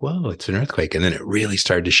was like, whoa, it's an earthquake. And then it really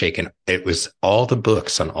started to shake, and it was all the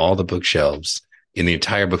books on all the bookshelves in the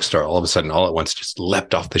entire bookstore, all of a sudden, all at once, just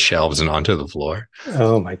leapt off the shelves and onto the floor.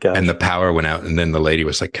 Oh my God. And the power went out. And then the lady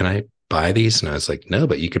was like, can I buy these? And I was like, no,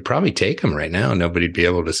 but you could probably take them right now. Nobody'd be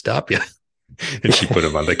able to stop you. And she put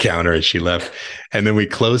them on the counter and she left. And then we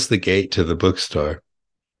closed the gate to the bookstore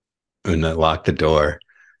and I locked the door.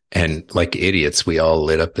 And like idiots, we all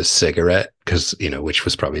lit up a cigarette because, which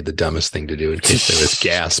was probably the dumbest thing to do in case there was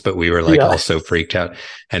gas, but we were like all so freaked out.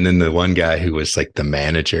 And then the one guy who was like the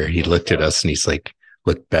manager, he looked at us and he's like,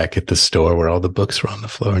 looked back at the store where all the books were on the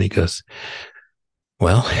floor. And he goes,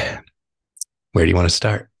 well, where do you want to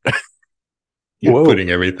start? You're putting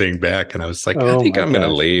everything back. And I was like, I think I'm going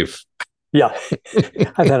to leave. Yeah.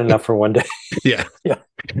 I've had enough for one day. Yeah.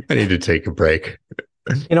 I need to take a break.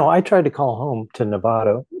 I tried to call home to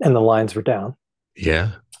Nevada and the lines were down.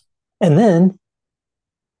 Yeah. And then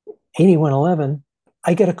 8111,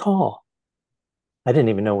 I get a call. I didn't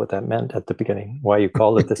even know what that meant at the beginning, why you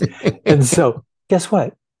called it this. And so guess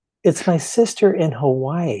what? It's my sister in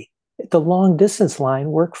Hawaii. The long distance line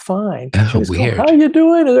worked fine. Oh, weird. How are you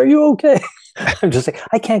doing? Are you okay? I'm just like,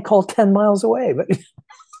 I can't call 10 miles away, but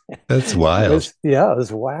that's wild. It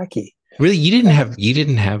was wacky. Really, you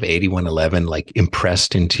didn't have 8111 like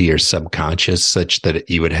impressed into your subconscious such that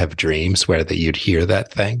you would have dreams where that you'd hear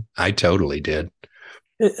that thing? I totally did.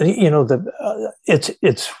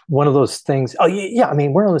 It's one of those things. Oh yeah, I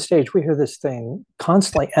mean, we're on the stage, we hear this thing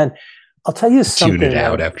constantly, and I'll tell you something. Tune it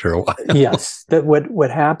out after a while. Yes, that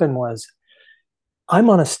what happened was, I'm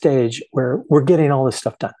on a stage where we're getting all this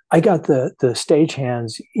stuff done. I got the stage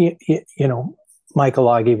hands,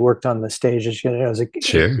 Michael Aggie worked on the stages, as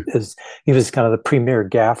he was kind of the premier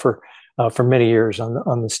gaffer for many years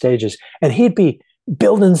on the stages, and he'd be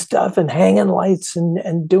building stuff and hanging lights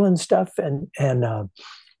and doing stuff, and I'm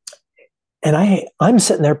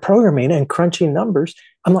sitting there programming and crunching numbers.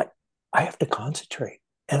 I'm like, I have to concentrate,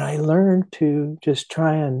 and I learned to just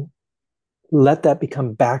try and let that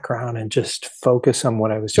become background and just focus on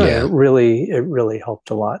what I was doing. Yeah. It really helped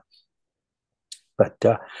a lot. But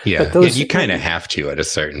you kind of have to at a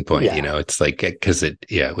certain point, it's like, because it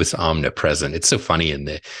was omnipresent. It's so funny in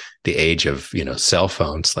the age of, cell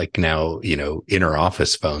phones, like now, inner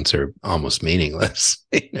office phones are almost meaningless,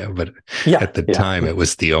 but at the time it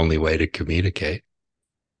was the only way to communicate.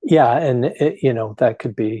 Yeah. And that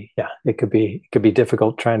could be, it could be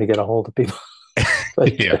difficult trying to get a hold of people.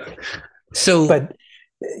 But,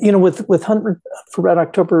 with Hunt for Red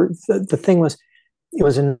October, the thing was, it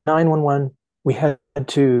was in 911. We had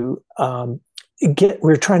to we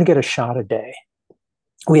were trying to get a shot a day.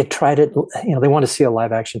 We had tried it, they want to see a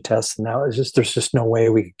live action test. And now there's just no way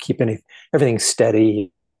we could keep everything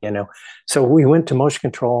steady, So we went to motion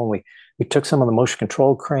control, and we took some of the motion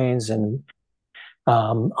control cranes and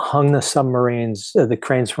hung the submarines. The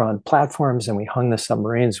cranes were on platforms, and we hung the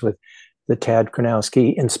submarines with the Tad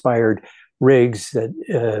Kronowski inspired rigs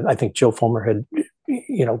that I think Joe Fulmer had,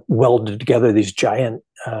 welded together, these giant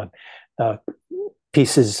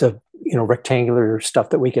pieces of, rectangular stuff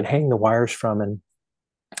that we could hang the wires from.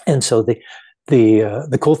 And so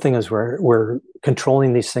the cool thing is we're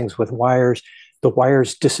controlling these things with wires. The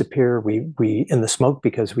wires disappear. We in the smoke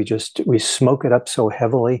because we smoke it up so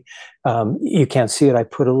heavily. You can't see it. I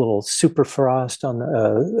put a little super frost on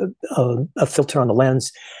a filter on the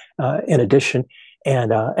lens in addition,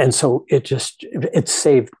 and so it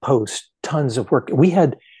saved post tons of work. We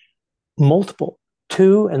had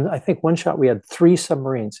two, and I think one shot we had 3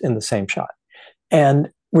 submarines in the same shot, and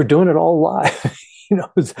we're doing it all live. It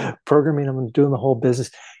was programming them and doing the whole business,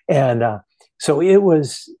 and so it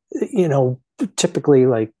was typically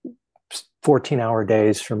like 14-hour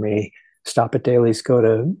days for me. Stop at Daly's, go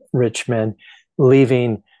to Richmond,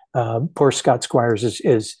 leaving. Poor Scott Squires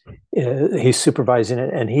is he's supervising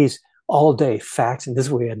it, and he's all day faxing. This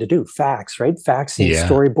is what we had to do: fax, right? Faxing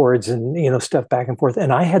storyboards and stuff back and forth.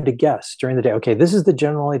 And I had to guess during the day. Okay, this is the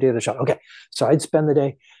general idea of the shot. Okay, so I'd spend the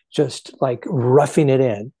day just like roughing it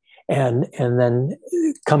in, and then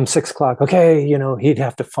come 6:00, okay, he'd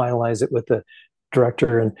have to finalize it with the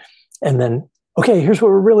director, and then okay, here's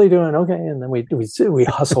what we're really doing. Okay, and then we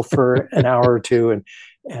hustle for an hour or two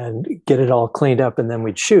and get it all cleaned up, and then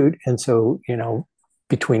we'd shoot. And so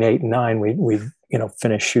between 8 and 9, we'd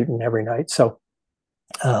finish shooting every night. So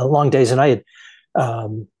long days. And I had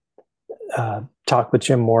talked with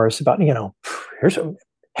Jim Morris about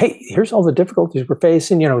here's all the difficulties we're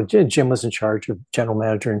facing. Jim was in charge of general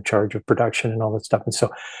manager, in charge of production and all that stuff. And so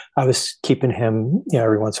I was keeping him,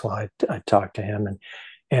 every once in a while I'd talk to him,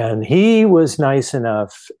 and he was nice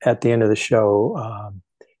enough at the end of the show.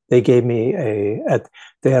 They gave me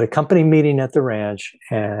they had a company meeting at the ranch,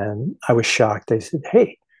 and I was shocked. They said,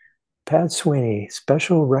 "Hey, Pat Sweeney,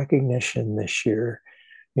 special recognition this year,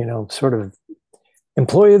 sort of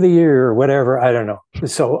employee of the year or whatever." I don't know.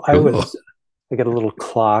 So I got a little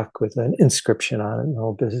clock with an inscription on it and the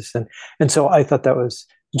whole business. And so I thought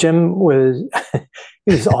Jim was,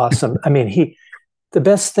 he was awesome. I mean, the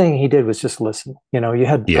best thing he did was just listen. You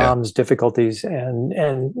had problems, difficulties,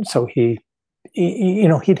 and so he'd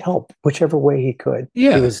help whichever way he could.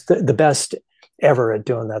 Yeah. He was the best ever at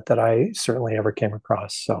doing that I certainly ever came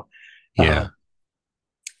across. So it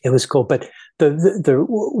was cool. But the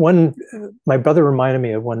one, my brother reminded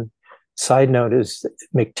me of one side note is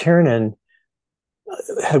McTiernan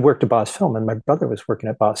had worked at Boss Film, and my brother was working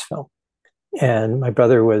at Boss Film, and my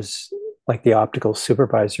brother was like the optical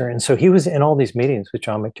supervisor. And so he was in all these meetings with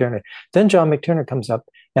John McTiernan. Then John McTiernan comes up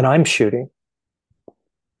and I'm shooting.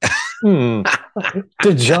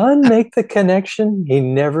 Did John make the connection? He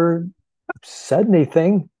never said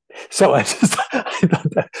anything. So I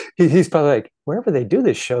thought that he's probably like, wherever they do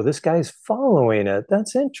this show, this guy's following it.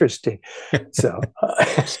 That's interesting. So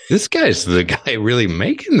this guy's the guy really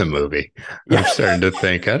making the movie. I'm starting to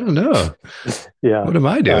think, I don't know. Yeah. What am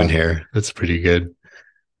I doing here? That's pretty good.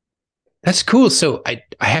 That's cool. So I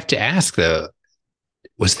have to ask though,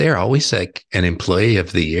 was there always like an employee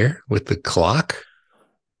of the year with the clock?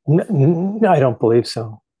 No, I don't believe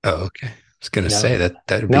so. Oh, okay. I was going to say that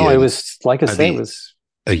would be. No, it was, like I say, it was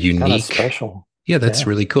a unique, kind of special. Yeah, that's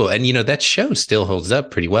really cool. And, that show still holds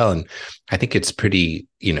up pretty well. And I think it's pretty,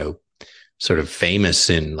 sort of famous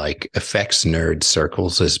in like effects nerd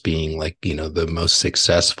circles as being like, the most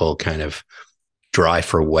successful kind of dry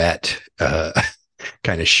for wet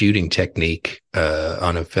kind of shooting technique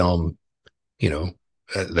on a film,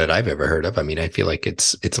 that I've ever heard of. I mean, I feel like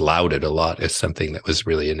it's lauded a lot as something that was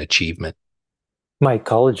really an achievement. My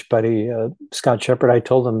college buddy, Scott Shepard, I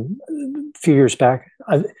told him a few years back,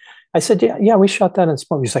 I said, yeah, we shot that in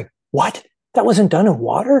smoke. He's like, what? That wasn't done in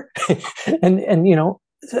water? and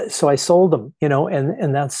so I sold him,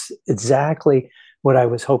 and that's exactly what I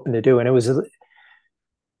was hoping to do. And it was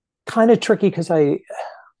kind of tricky because I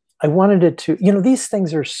wanted it to, these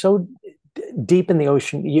things are so deep in the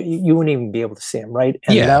ocean, you wouldn't even be able to see them, right?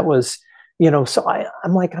 And that was, so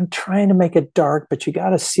I'm like, I'm trying to make it dark, but you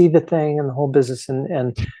got to see the thing and the whole business.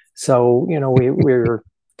 And so, we were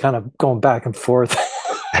kind of going back and forth,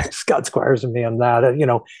 Scott Squires and me on that,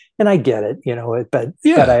 and I get it, but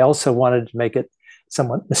I also wanted to make it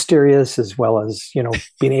somewhat mysterious as well as,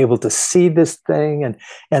 being able to see this thing.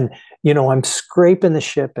 And I'm scraping the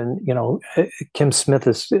ship, and, Kim Smith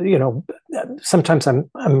is, sometimes I'm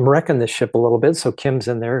wrecking the ship a little bit. So Kim's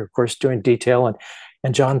in there, of course, doing detail,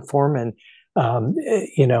 and John Foreman,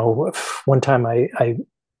 one time I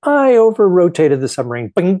over rotated the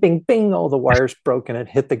submarine, bing, bing, bing, all the wires broke and it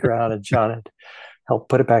hit the ground, and John had helped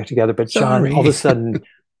put it back together. But John, all of a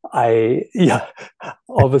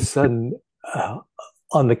sudden,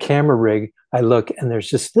 on the camera rig, I look, and there's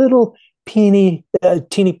this little teeny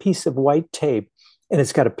piece of white tape and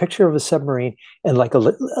it's got a picture of a submarine and like a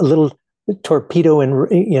little torpedo and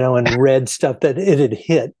and red stuff that it had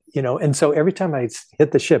hit, and so every time I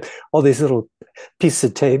hit the ship, all these little pieces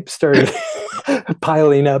of tape started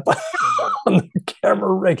piling up on the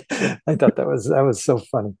camera rig. I thought that was so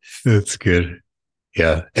funny. That's good.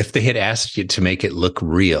 Yeah. If they had asked you to make it look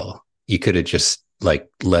real, you could have just like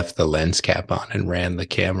left the lens cap on and ran the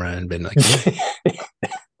camera and been like,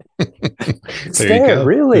 there you go.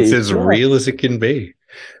 Really. It's as real as it can be.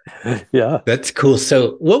 Yeah. That's cool.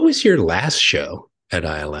 So what was your last show at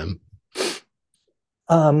ILM?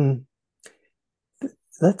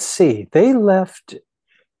 Let's see. They left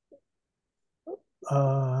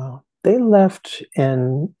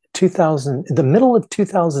in 2000, the middle of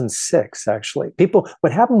 2006, actually.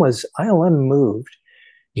 What happened was ILM moved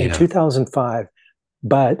in 2005,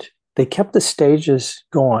 but they kept the stages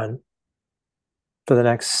going for the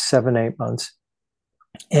next 7-8 months.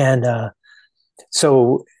 And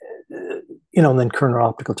then Kerner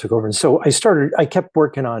Optical took over. And so I kept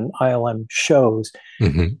working on ILM shows,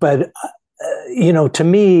 but, to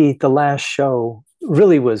me, the last show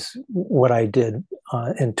really was what I did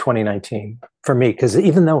in 2019 for me, because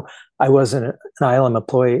even though I wasn't an ILM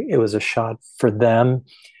employee, it was a shot for them.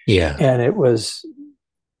 Yeah. And it was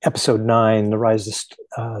episode 9, The Rise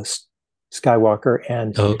of Skywalker.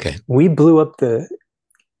 And we blew up the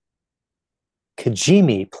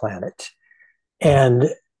Kijimi planet. And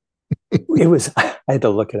it was, I had to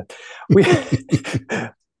look it up.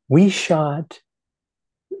 We shot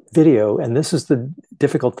video, and this is the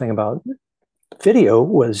difficult thing about video,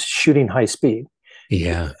 was shooting high speed.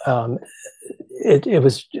 Yeah. It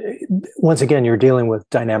was, once again, you're dealing with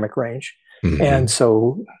dynamic range. And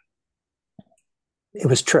so it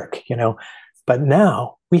was trick, but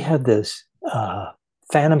now we had this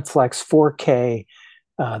Phantom Flex 4K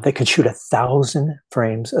that could shoot 1,000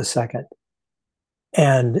 frames a second.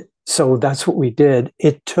 And so that's what we did.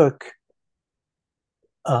 It took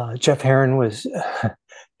Jeff Herron was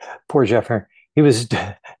poor Jeff Herron. He was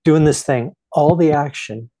doing this thing, all the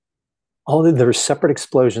action, there were separate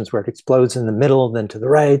explosions where it explodes in the middle, then to the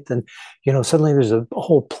right, then suddenly there's a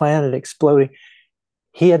whole planet exploding.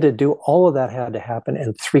 He had to do all of that, had to happen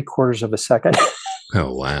in 3/4 of a second.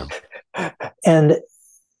 Oh wow. And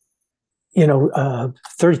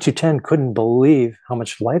 3210 couldn't believe how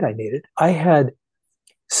much light I needed. I had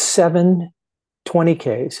 7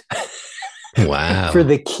 20Ks. Wow. For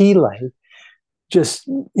the key light, just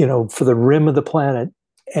for the rim of the planet,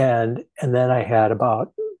 and then I had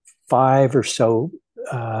about 5 or so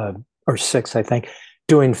or 6, I think,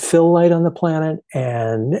 doing fill light on the planet,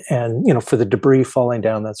 and for the debris falling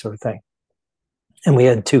down, that sort of thing. And we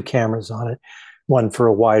had 2 cameras on it, one for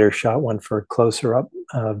a wider shot, one for a closer up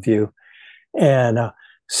view. And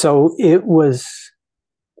so it was,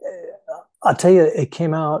 I'll tell you, it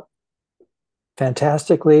came out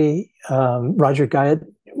fantastically. Roger Guyot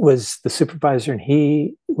was the supervisor, and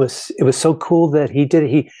it was so cool that he did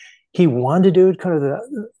it. He wanted to do it, kind of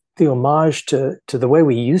the homage to the way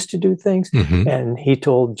we used to do things. And he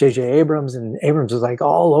told J.J. Abrams, and Abrams was like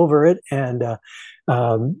all over it. And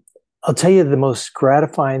I'll tell you the most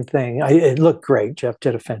gratifying thing. It looked great. Jeff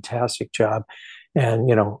did a fantastic job, and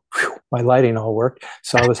my lighting all worked,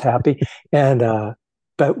 so I was happy. And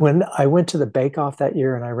but when I went to the Bake Off that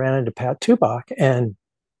year, and I ran into Pat Tubach, and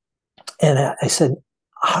I said,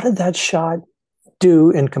 "How did that shot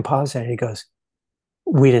do in composite?" And he goes,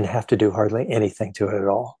 "We didn't have to do hardly anything to it at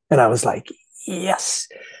all." And I was like, "Yes,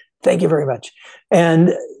 thank you very much."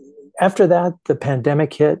 And after that, the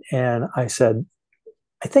pandemic hit, and I said,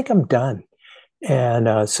 "I think I'm done."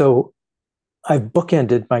 And so I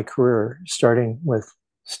bookended my career, starting with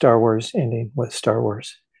Star Wars, ending with Star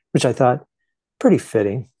Wars, which I thought pretty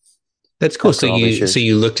fitting. That's cool. So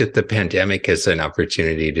you looked at the pandemic as an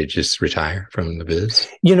opportunity to just retire from the biz?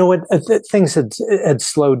 Things had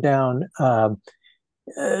slowed down.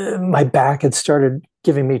 My back had started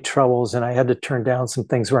giving me troubles, and I had to turn down some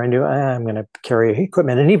things where I knew I'm going to carry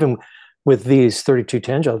equipment. And even with these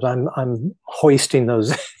 3210 jobs, I'm hoisting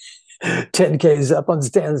those 10Ks up on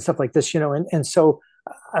stands and stuff like this, and so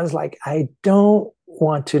I was like, I don't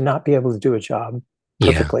want to not be able to do a job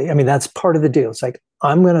perfectly. Yeah. I mean, that's part of the deal. It's like,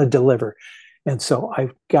 I'm going to deliver. And so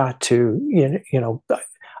I've got to,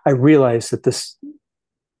 I realized that this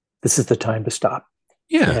is the time to stop.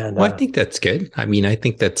 Yeah. And, I think that's good. I mean, I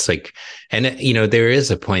think that's like, and there is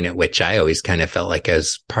a point at which I always kind of felt like,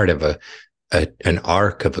 as part of an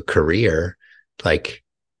arc of a career, like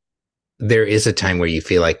there is a time where you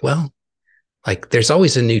feel like, well, like there's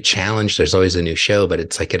always a new challenge. There's always a new show, but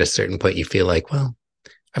it's like at a certain point you feel like, well,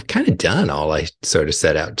 I've kind of done all I sort of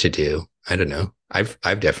set out to do. I don't know.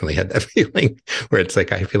 I've definitely had that feeling where it's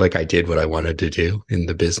like I feel like I did what I wanted to do in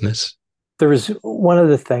the business. There was one of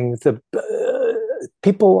the things the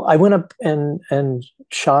people I went up and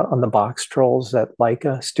shot on the box trolls at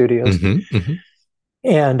Leica Studios,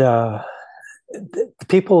 and the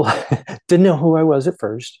people didn't know who I was at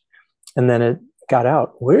first, and then it got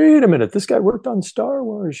out. Wait a minute, this guy worked on Star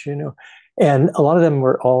Wars, and a lot of them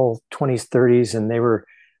were all 20s, 30s, and they were,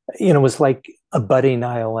 it was like a budding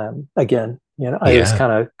ILM again. It was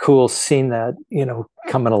kind of cool seeing that,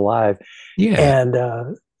 coming alive. Yeah.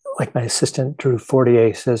 And like my assistant, Drew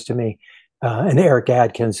Fortier, says to me, and Eric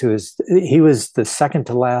Adkins, he was the second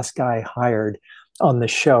to last guy hired on the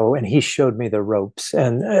show, and he showed me the ropes.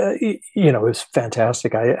 And, it was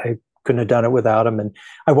fantastic. I couldn't have done it without him. And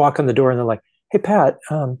I walk in the door and they're like, hey, Pat,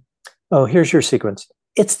 here's your sequence.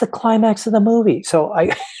 It's the climax of the movie. So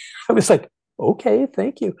I was like, okay,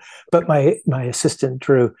 thank you. But my assistant,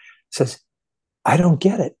 Drew, says, I don't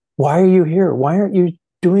get it. Why are you here? Why aren't you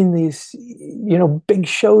doing these, big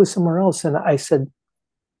shows somewhere else? And I said,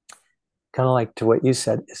 kind of like to what you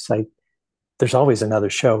said, it's like, there's always another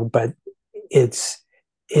show, but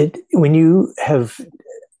when you have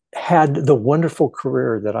had the wonderful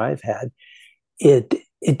career that I've had,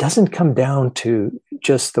 it doesn't come down to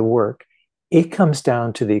just the work. It comes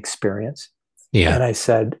down to the experience. Yeah. And I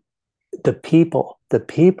said, the people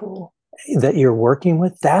that you're working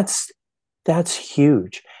with, that's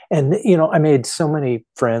huge. And, I made so many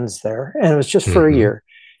friends there, and it was just for a year.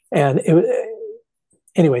 And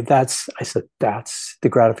anyway, that's the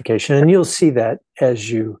gratification. And you'll see that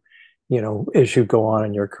as you go on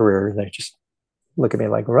in your career. They just look at me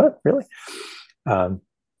like, what, really?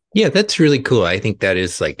 Yeah, that's really cool. I think that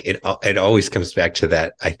is like, it always comes back to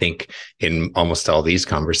that, I think, in almost all these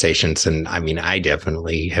conversations. And I mean, I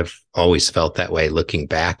definitely have always felt that way looking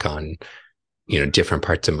back on, different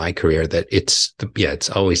parts of my career, that it's the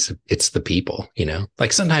people,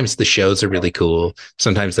 like sometimes the shows are really cool.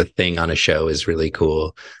 Sometimes the thing on a show is really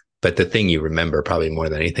cool. But the thing you remember probably more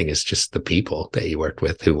than anything is just the people that you worked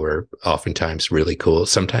with, who were oftentimes really cool,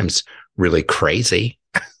 sometimes really crazy.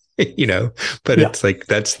 But it's like,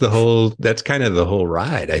 that's kind of the whole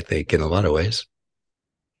ride, I think, in a lot of ways.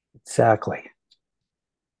 Exactly.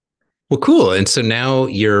 Well, cool. And so now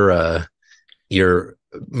you're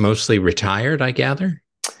mostly retired, I gather.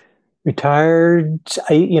 Retired.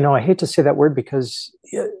 I hate to say that word because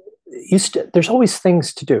there's always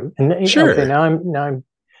things to do. And sure. Okay, now I'm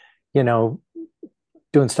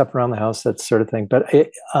doing stuff around the house, that sort of thing. But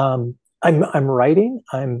I'm writing.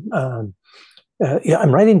 I'm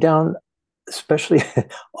writing down, especially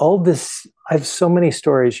all this. I have so many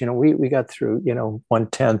stories. We got through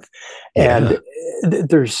 1/10, and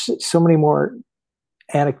there's so many more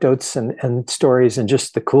anecdotes and stories and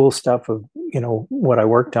just the cool stuff of what I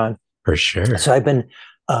worked on. For sure. So I've been.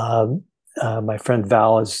 My friend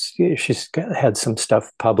Val she's had some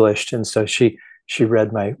stuff published, and so she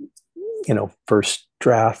read my first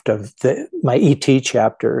draft of my ET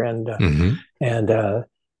chapter, and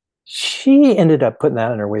she ended up putting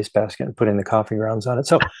that in her wastebasket and putting the coffee grounds on it.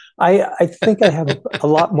 So I think I have a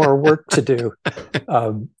lot more work to do.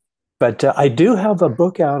 But I do have a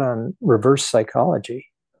book out on reverse psychology.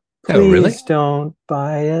 Please don't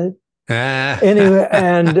buy it. Anyway,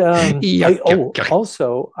 and I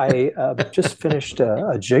just finished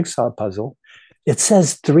a jigsaw puzzle. It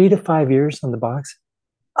says 3 to 5 years on the box.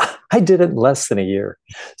 I did it in less than a year.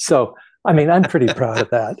 So, I mean, I'm pretty proud of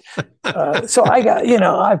that. So I got,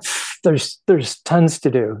 there's tons to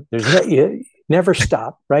do. You never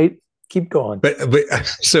stop, right? Keep going. But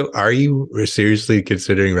so are you seriously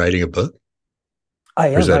considering writing a book? I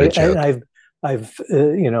am. Or is that a joke? I've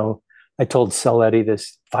I told Saletti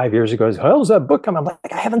this 5 years ago. How's that book coming? I'm like,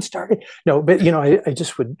 I haven't started. No, but I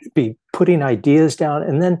just would be putting ideas down.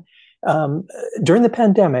 And then during the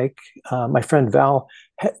pandemic, my friend Val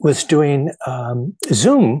was doing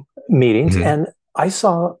Zoom meetings, and I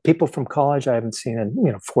saw people from college I haven't seen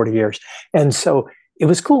in 40 years, and so it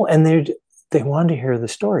was cool. And they wanted to hear the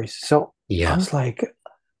stories. So I was like,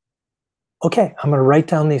 okay, I'm going to write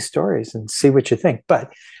down these stories and see what you think.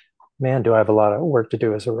 But man, do I have a lot of work to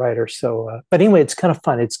do as a writer. So, but anyway, it's kind of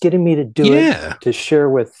fun. It's getting me to do it, to share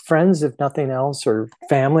with friends, if nothing else, or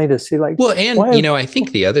family, to see like, well, and, I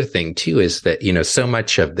think the other thing too, is that, so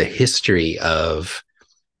much of the history of,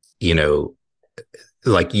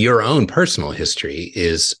 like your own personal history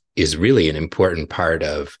is really an important part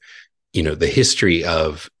of, the history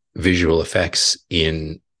of visual effects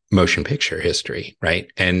in motion picture history.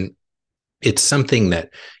 Right. And it's something that,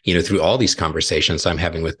 through all these conversations I'm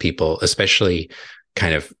having with people, especially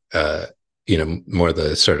kind of, more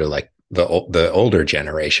the sort of like the older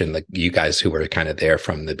generation, like you guys who were kind of there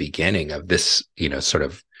from the beginning of this, sort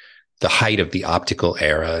of the height of the optical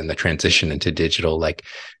era and the transition into digital, like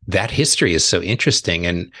that history is so interesting.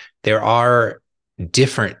 And there are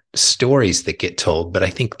different stories that get told, but I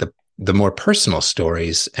think the more personal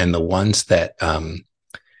stories and the ones that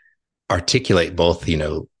articulate both,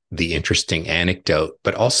 the interesting anecdote,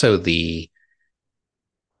 but also the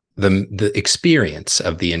experience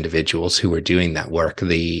of the individuals who were doing that work,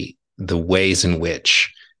 the ways in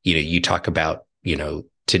which, you talk about,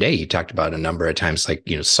 today you talked about a number of times, like,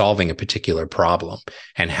 solving a particular problem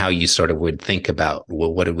and how you sort of would think about,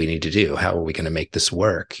 well, what do we need to do? How are we going to make this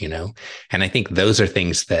work? And I think those are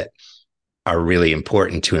things that are really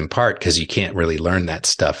important to impart, because you can't really learn that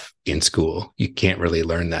stuff in school. You can't really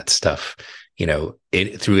learn that stuff,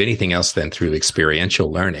 through anything else than through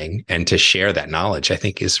experiential learning. And to share that knowledge, I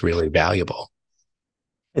think, is really valuable.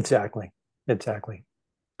 Exactly.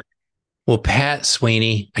 Well, Pat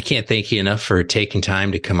Sweeney, I can't thank you enough for taking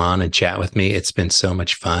time to come on and chat with me. It's been so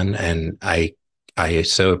much fun. And I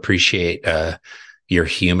so appreciate your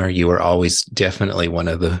humor. You were always definitely one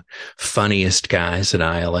of the funniest guys at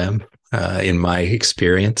ILM in my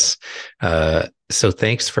experience. So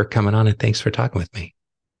thanks for coming on, and thanks for talking with me.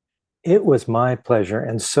 It was my pleasure,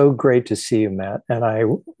 and so great to see you, Matt. And I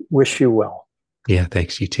wish you well. Yeah,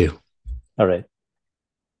 thanks. You too. All right.